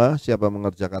semua, siapa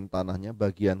mengerjakan tanahnya,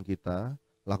 bagian kita,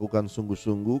 lakukan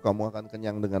sungguh-sungguh, kamu akan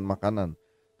kenyang dengan makanan.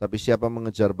 Tapi siapa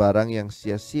mengejar barang yang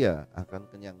sia-sia akan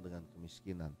kenyang dengan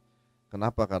kemiskinan.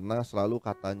 Kenapa? Karena selalu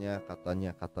katanya,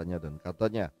 dan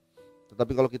katanya.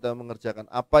 Tetapi kalau kita mengerjakan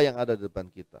apa yang ada di depan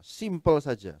kita, simple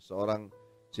saja. Seorang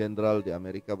jenderal di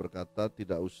Amerika berkata,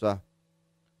 tidak usah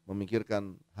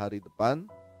memikirkan hari depan,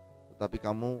 tetapi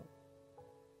kamu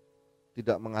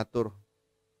tidak mengatur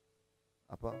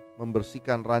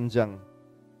membersihkan ranjang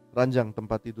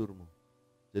tempat tidurmu.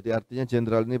 Jadi artinya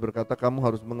jenderal ini berkata, kamu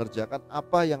harus mengerjakan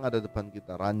apa yang ada depan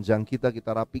kita. Ranjang kita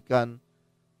rapikan,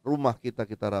 rumah kita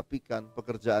rapikan,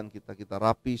 pekerjaan kita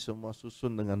rapi, semua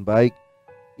susun dengan baik.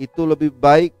 Itu lebih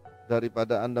baik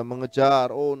daripada Anda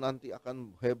mengejar, nanti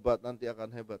akan hebat.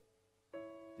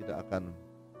 Tidak akan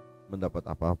mendapat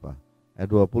apa-apa. Ayat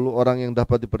 20, orang yang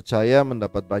dapat dipercaya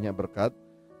mendapat banyak berkat,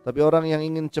 tapi orang yang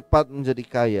ingin cepat menjadi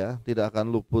kaya tidak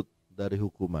akan luput dari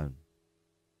hukuman.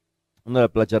 Ini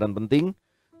adalah pelajaran penting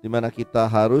di mana kita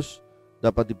harus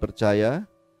dapat dipercaya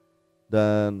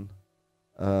dan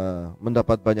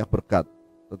mendapat banyak berkat.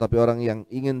 Tetapi orang yang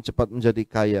ingin cepat menjadi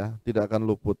kaya tidak akan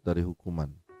luput dari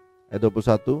hukuman. Ayat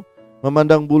 21,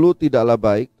 memandang bulu tidaklah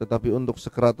baik, tetapi untuk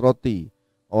sekerat roti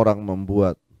orang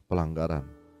membuat pelanggaran.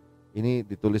 Ini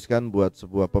dituliskan buat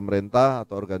sebuah pemerintah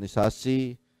atau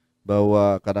organisasi,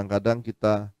 bahwa kadang-kadang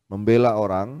kita membela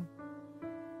orang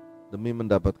demi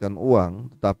mendapatkan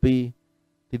uang, tetapi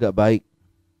tidak baik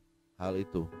hal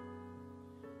itu.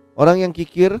 Orang yang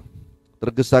kikir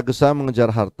tergesa-gesa mengejar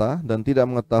harta dan tidak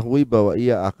mengetahui bahwa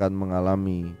ia akan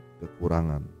mengalami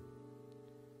kekurangan.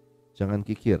 Jangan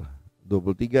kikir.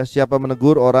 23, siapa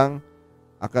menegur orang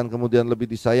akan kemudian lebih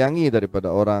disayangi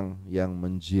daripada orang yang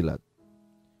menjilat.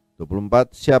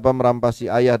 24, siapa merampasi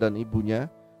ayah dan ibunya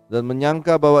dan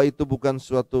menyangka bahwa itu bukan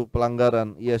suatu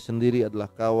pelanggaran, ia sendiri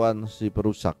adalah kawan si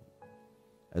perusak.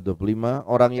 Ayat 25,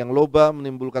 orang yang loba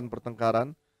menimbulkan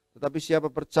pertengkaran, tetapi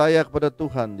siapa percaya kepada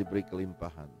Tuhan diberi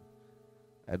kelimpahan.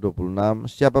 Ayat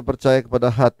 26, siapa percaya kepada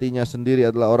hatinya sendiri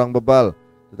adalah orang bebal,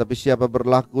 tetapi siapa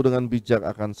berlaku dengan bijak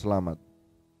akan selamat.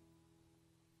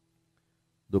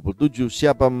 27,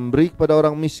 siapa memberi kepada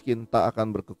orang miskin tak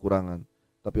akan berkekurangan,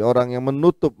 tapi orang yang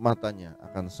menutup matanya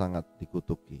akan sangat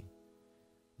dikutuki.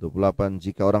 28,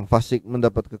 jika orang fasik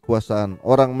mendapat kekuasaan,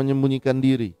 orang menyembunyikan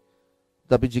diri,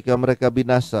 tapi jika mereka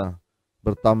binasa,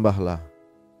 bertambahlah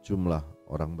jumlah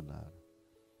orang benar.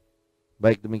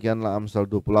 Baik, demikianlah Amsal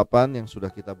 28 yang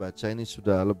sudah kita baca. Ini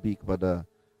sudah lebih kepada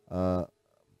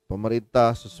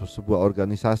pemerintah, sebuah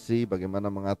organisasi,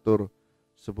 bagaimana mengatur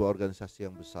sebuah organisasi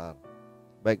yang besar.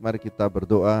 Baik, mari kita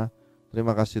berdoa.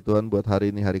 Terima kasih Tuhan buat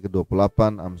hari ini, hari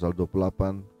ke-28, Amsal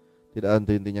 28. Tidak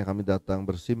henti-hentinya kami datang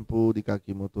bersimpu di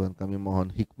kaki-Mu Tuhan. Kami mohon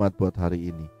hikmat buat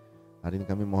hari ini. Hari ini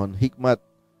kami mohon hikmat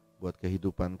buat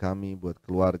kehidupan kami, buat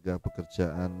keluarga,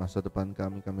 pekerjaan, masa depan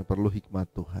kami. Kami perlu hikmat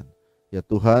Tuhan. Ya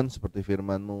Tuhan, seperti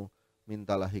firman-Mu,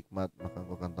 mintalah hikmat, maka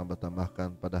Engkau akan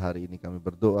tambah-tambahkan. Pada hari ini kami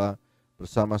berdoa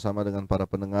bersama-sama dengan para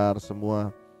pendengar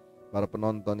semua, para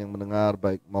penonton yang mendengar,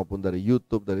 baik maupun dari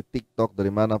YouTube, dari TikTok,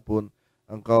 dari manapun.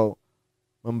 Engkau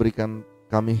memberikan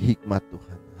kami hikmat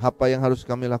Tuhan. Apa yang harus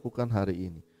kami lakukan hari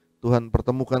ini? Tuhan,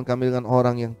 pertemukan kami dengan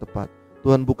orang yang tepat.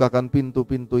 Tuhan, bukakan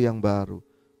pintu-pintu yang baru.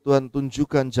 Tuhan,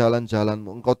 tunjukkan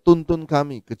jalan-jalan-Mu. Engkau tuntun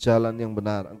kami ke jalan yang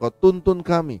benar. Engkau tuntun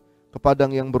kami ke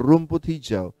padang yang berumput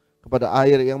hijau, kepada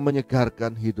air yang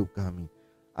menyegarkan hidup kami.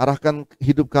 Arahkan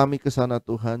hidup kami ke sana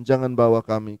Tuhan. Jangan bawa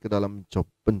kami ke dalam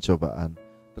pencobaan.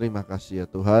 Terima kasih ya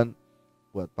Tuhan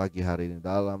buat pagi hari ini,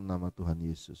 dalam nama Tuhan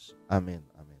Yesus. Amin.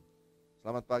 Amin.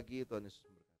 Selamat pagi, Tuhan Yesus.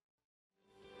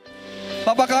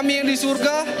 Bapa kami yang di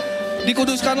surga,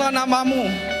 dikuduskanlah namamu.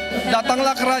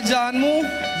 Datanglah kerajaanmu,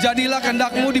 jadilah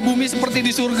kehendak-Mu di bumi seperti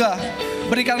di surga.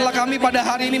 Berikanlah kami pada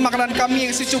hari ini makanan kami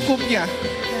yang secukupnya.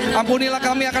 Ampunilah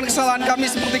kami akan kesalahan kami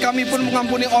seperti kami pun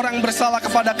mengampuni orang yang bersalah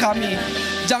kepada kami.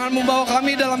 Jangan membawa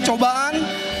kami dalam cobaan,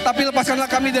 tapi lepaskanlah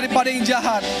kami daripada yang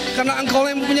jahat. Karena Engkau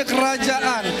yang mempunyai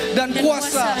kerajaan dan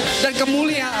kuasa dan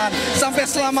kemuliaan sampai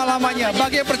selama-lamanya.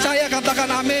 Bagi yang percaya katakan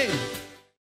amin.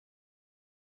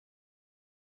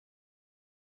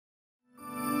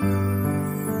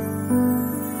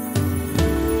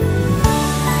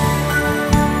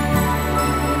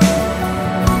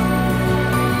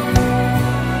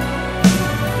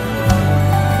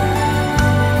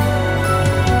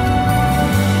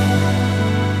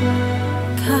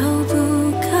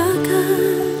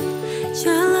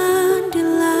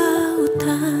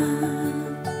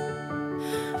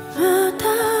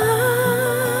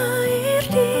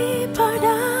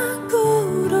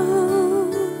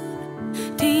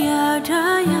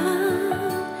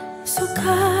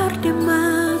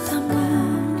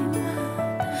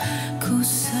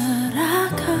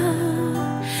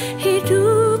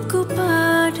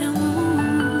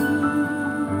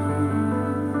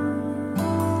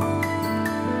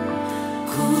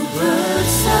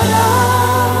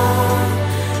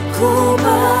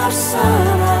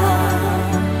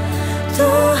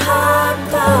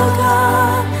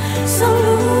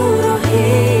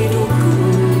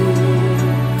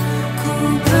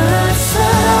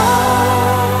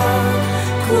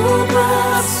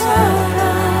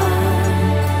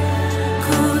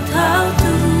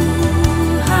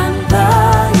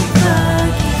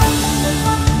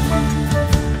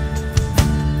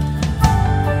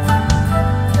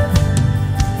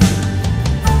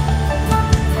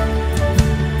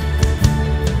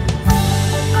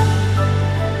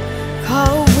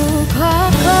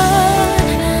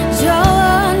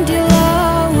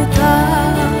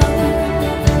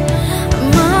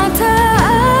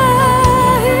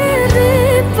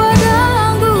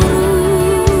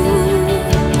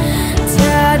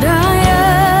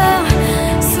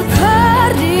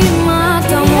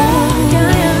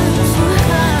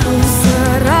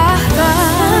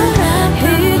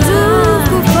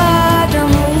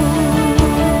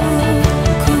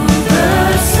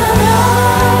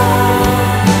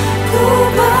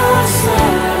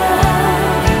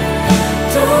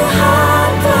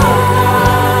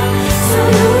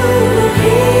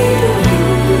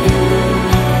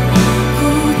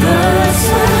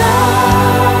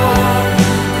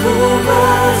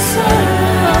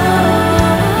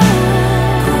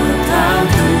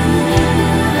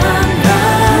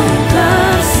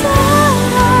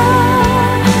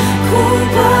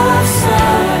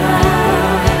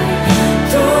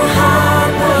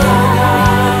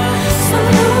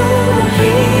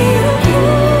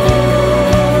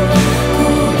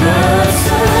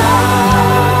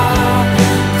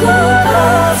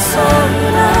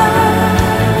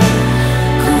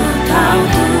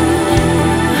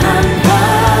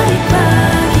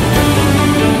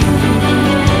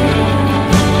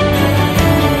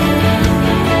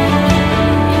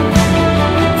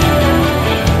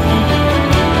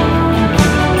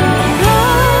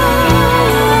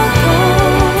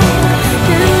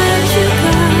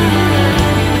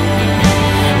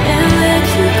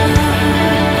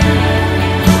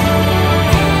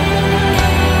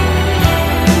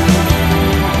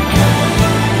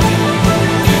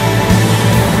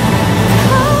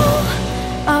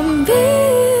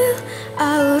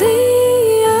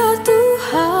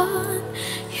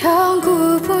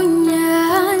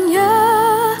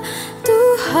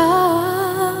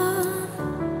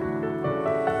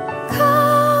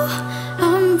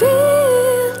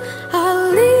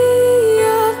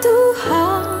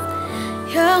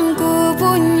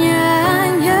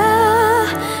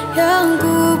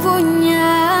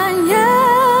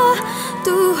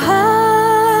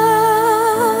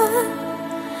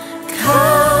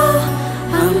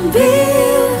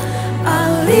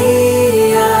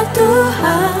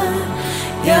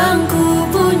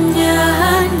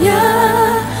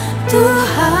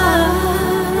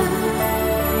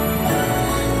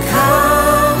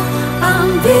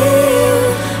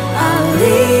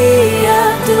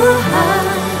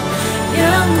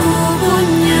 Yang ku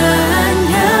punya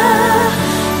hanya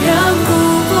yang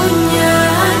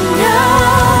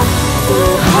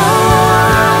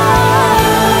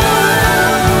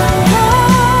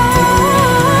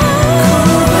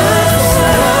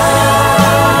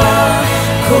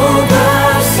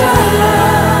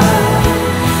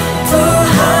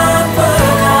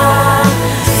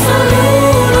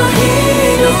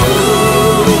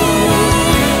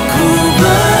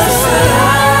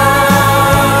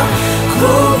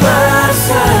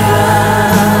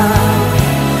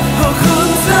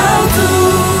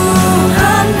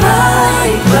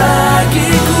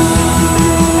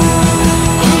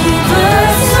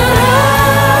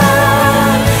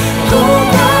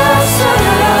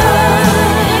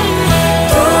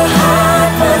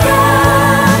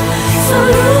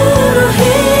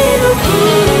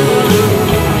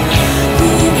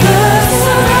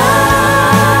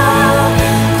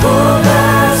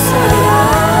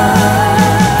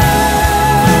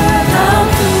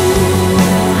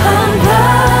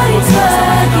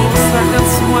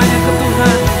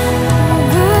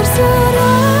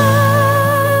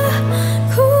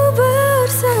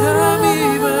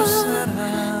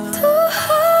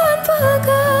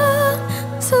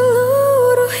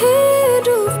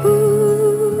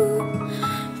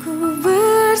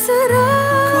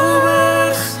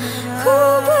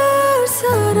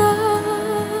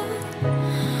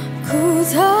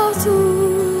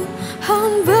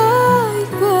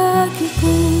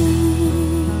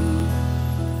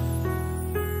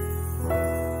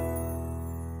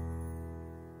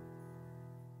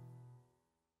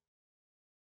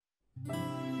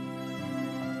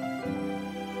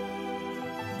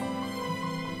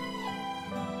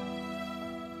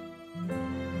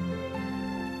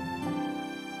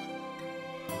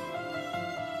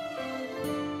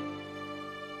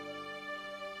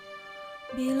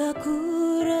Bila ku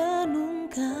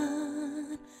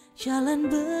renungkan jalan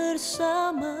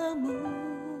bersamamu,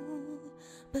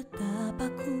 betapa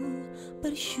ku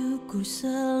bersyukur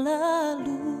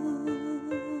selalu.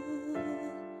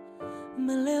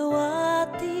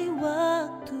 Melewati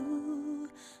waktu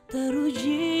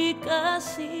teruji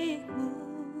kasih-Mu,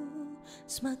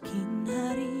 semakin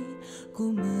hari ku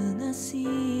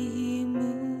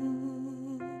mengasihi-Mu.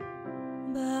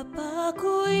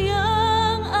 Bapaku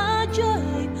yang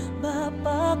ajaib,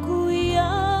 Bapaku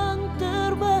yang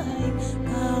terbaik,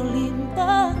 Kau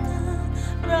limpahkan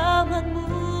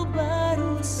rahmat-Mu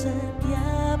baru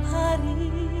setiap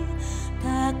hari.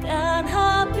 Takkan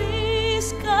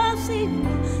habis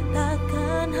kasih-Mu,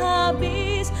 takkan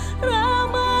habis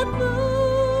rahmat-Mu,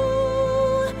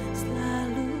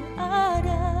 selalu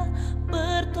ada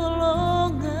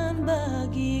pertolongan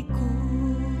bagiku.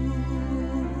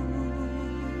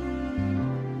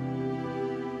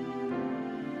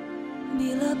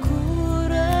 Bila ku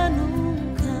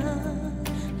renungkan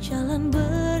jalan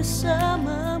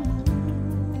bersamamu,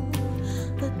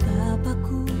 betapa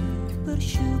ku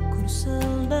bersyukur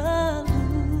selalu.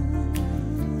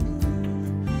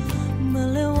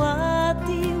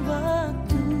 Melewati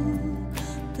waktu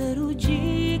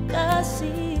teruji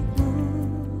kasih-Mu,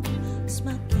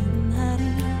 semakin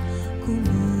hari ku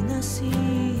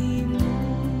mengasihi-Mu.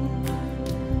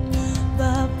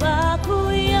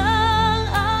 Bapaku yang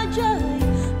ajaib,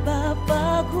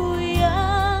 Bapaku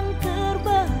yang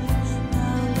terbaik,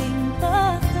 Kau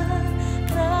limpahkan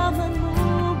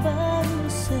rahmat-Mu baru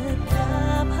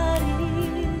setiap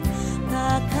hari.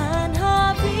 Takkan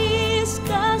habis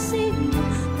kasih-Mu,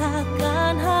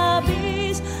 takkan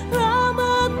habis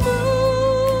rahmat-Mu,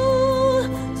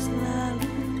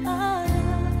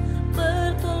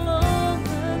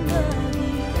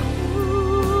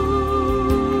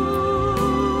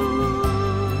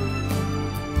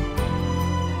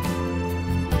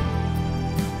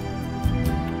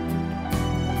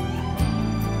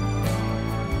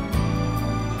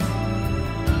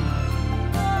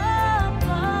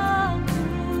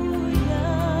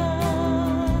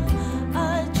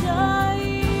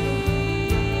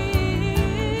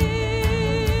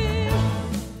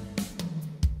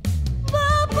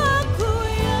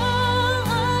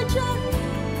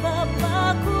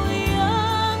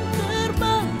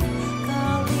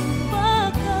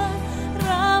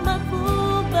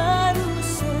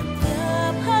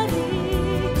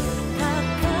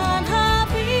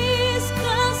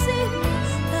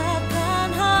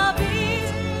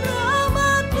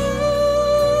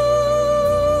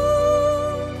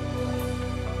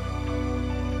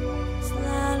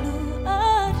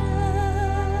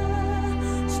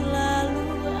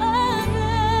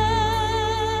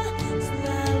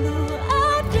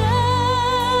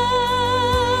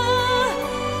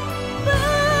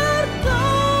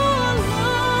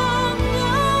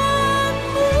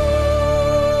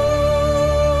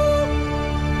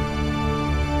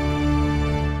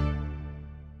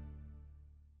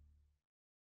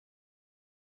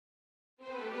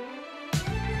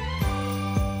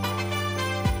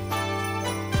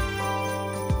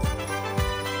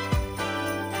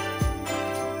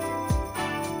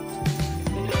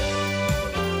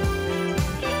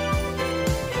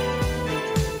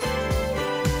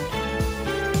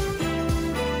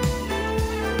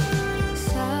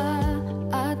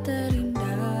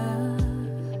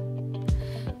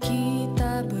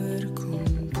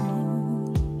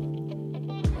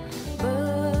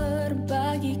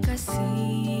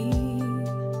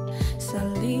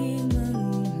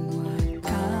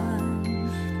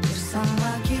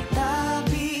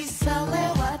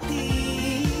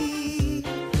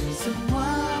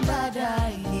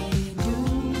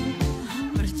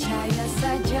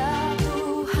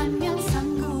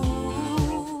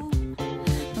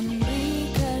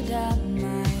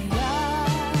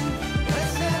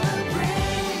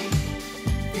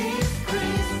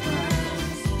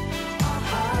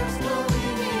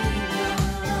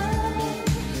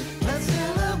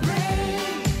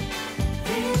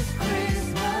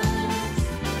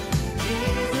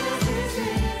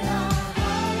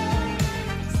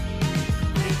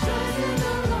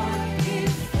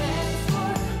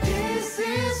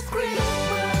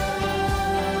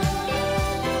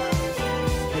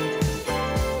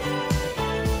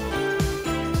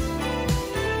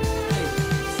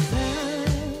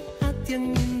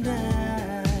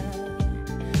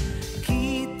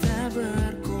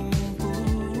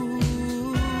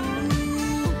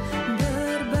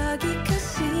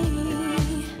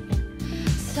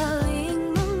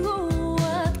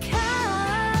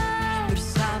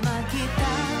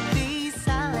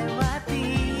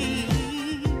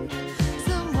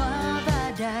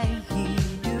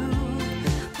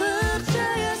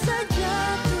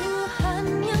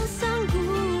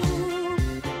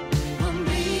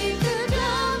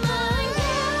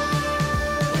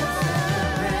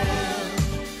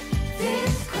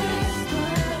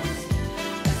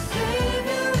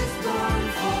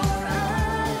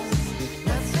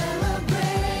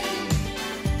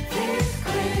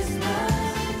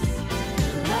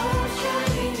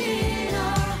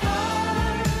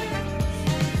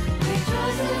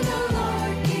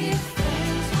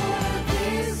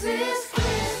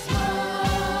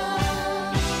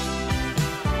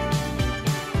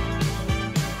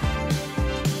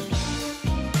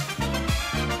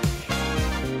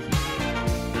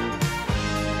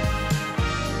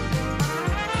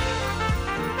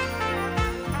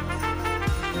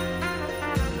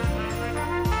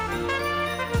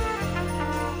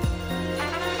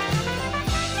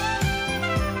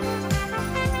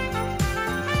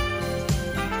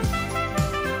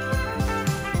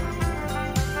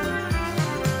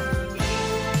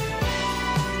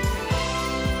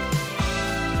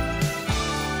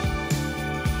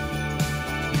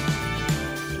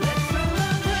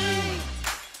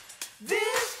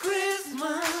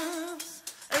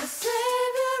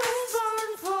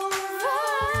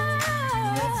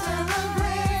 Let's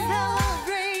celebrate,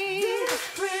 celebrate this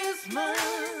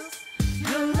Christmas.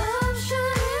 Your love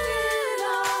shining in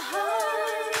our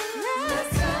hearts.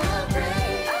 Let's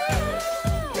celebrate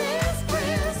this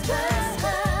Christmas.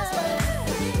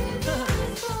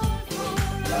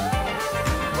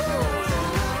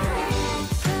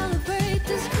 Celebrate this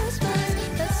Christmas.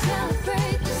 Let's celebrate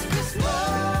this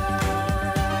Christmas.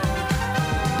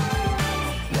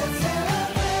 Let's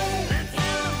celebrate this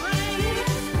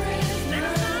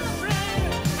Christmas.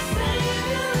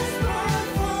 Savior is born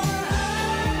for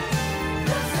us.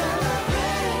 Let's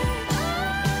celebrate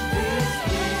this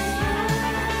Christmas.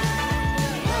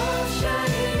 Love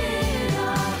shining in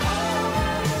our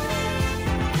hearts.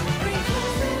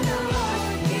 Rejoice in the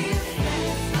Lord, give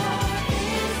thanks for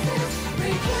His sins.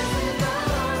 Rejoice in the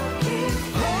Lord, give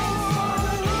thanks for His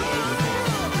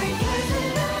sins. Rejoice in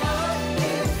the Lord,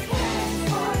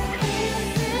 give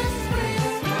thanks for His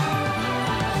sins.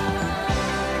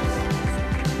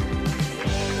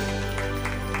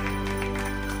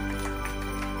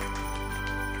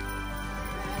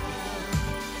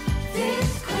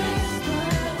 This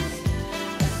Christmas,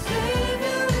 a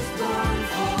Savior is born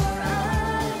for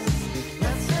us.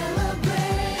 Let's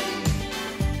celebrate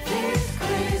this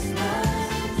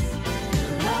Christmas.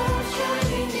 Love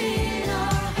shining in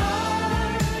our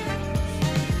hearts.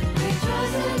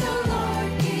 Rejoice in the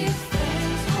Lord, give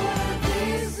thanks for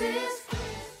this is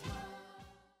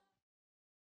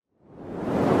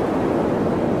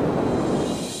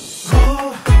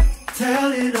Go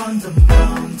tell it on the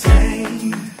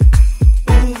mountain,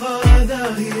 over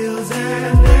the hills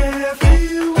and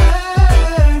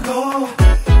everywhere. Go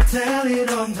tell it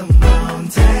on the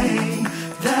mountain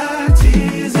that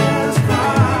Jesus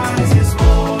Christ is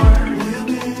born.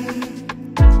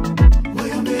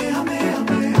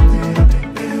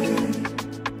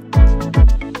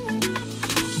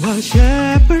 While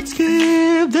shepherds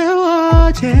keep their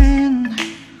watching,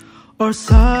 or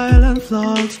silent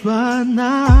flocks by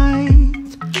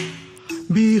night,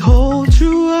 behold,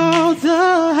 throughout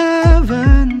the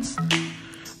heavens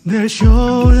there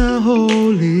shone a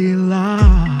holy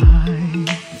light.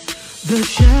 The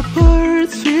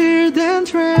shepherds feared and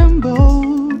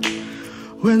trembled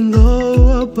when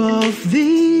low above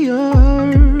the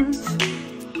earth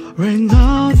rang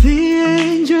out the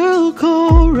angel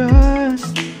chorus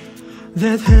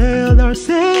that hailed our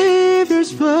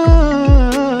Savior's birth.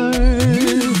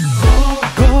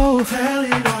 Go tell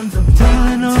it on the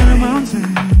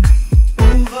mountain,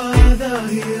 over the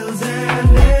hills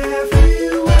and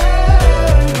everywhere.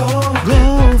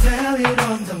 Go tell it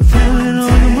on the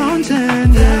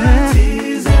mountain, that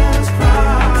Jesus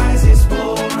Christ is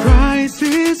born. Christ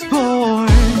is born.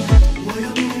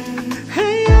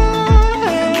 Hey,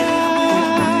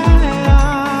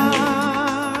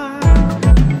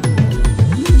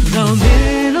 down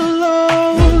in a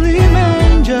lowly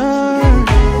manger,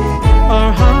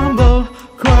 our humble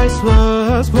Christ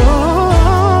was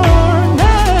born,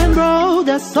 and brought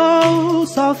us soul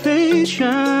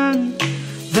salvation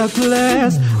that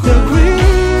blessed the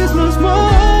Christmas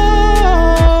morn.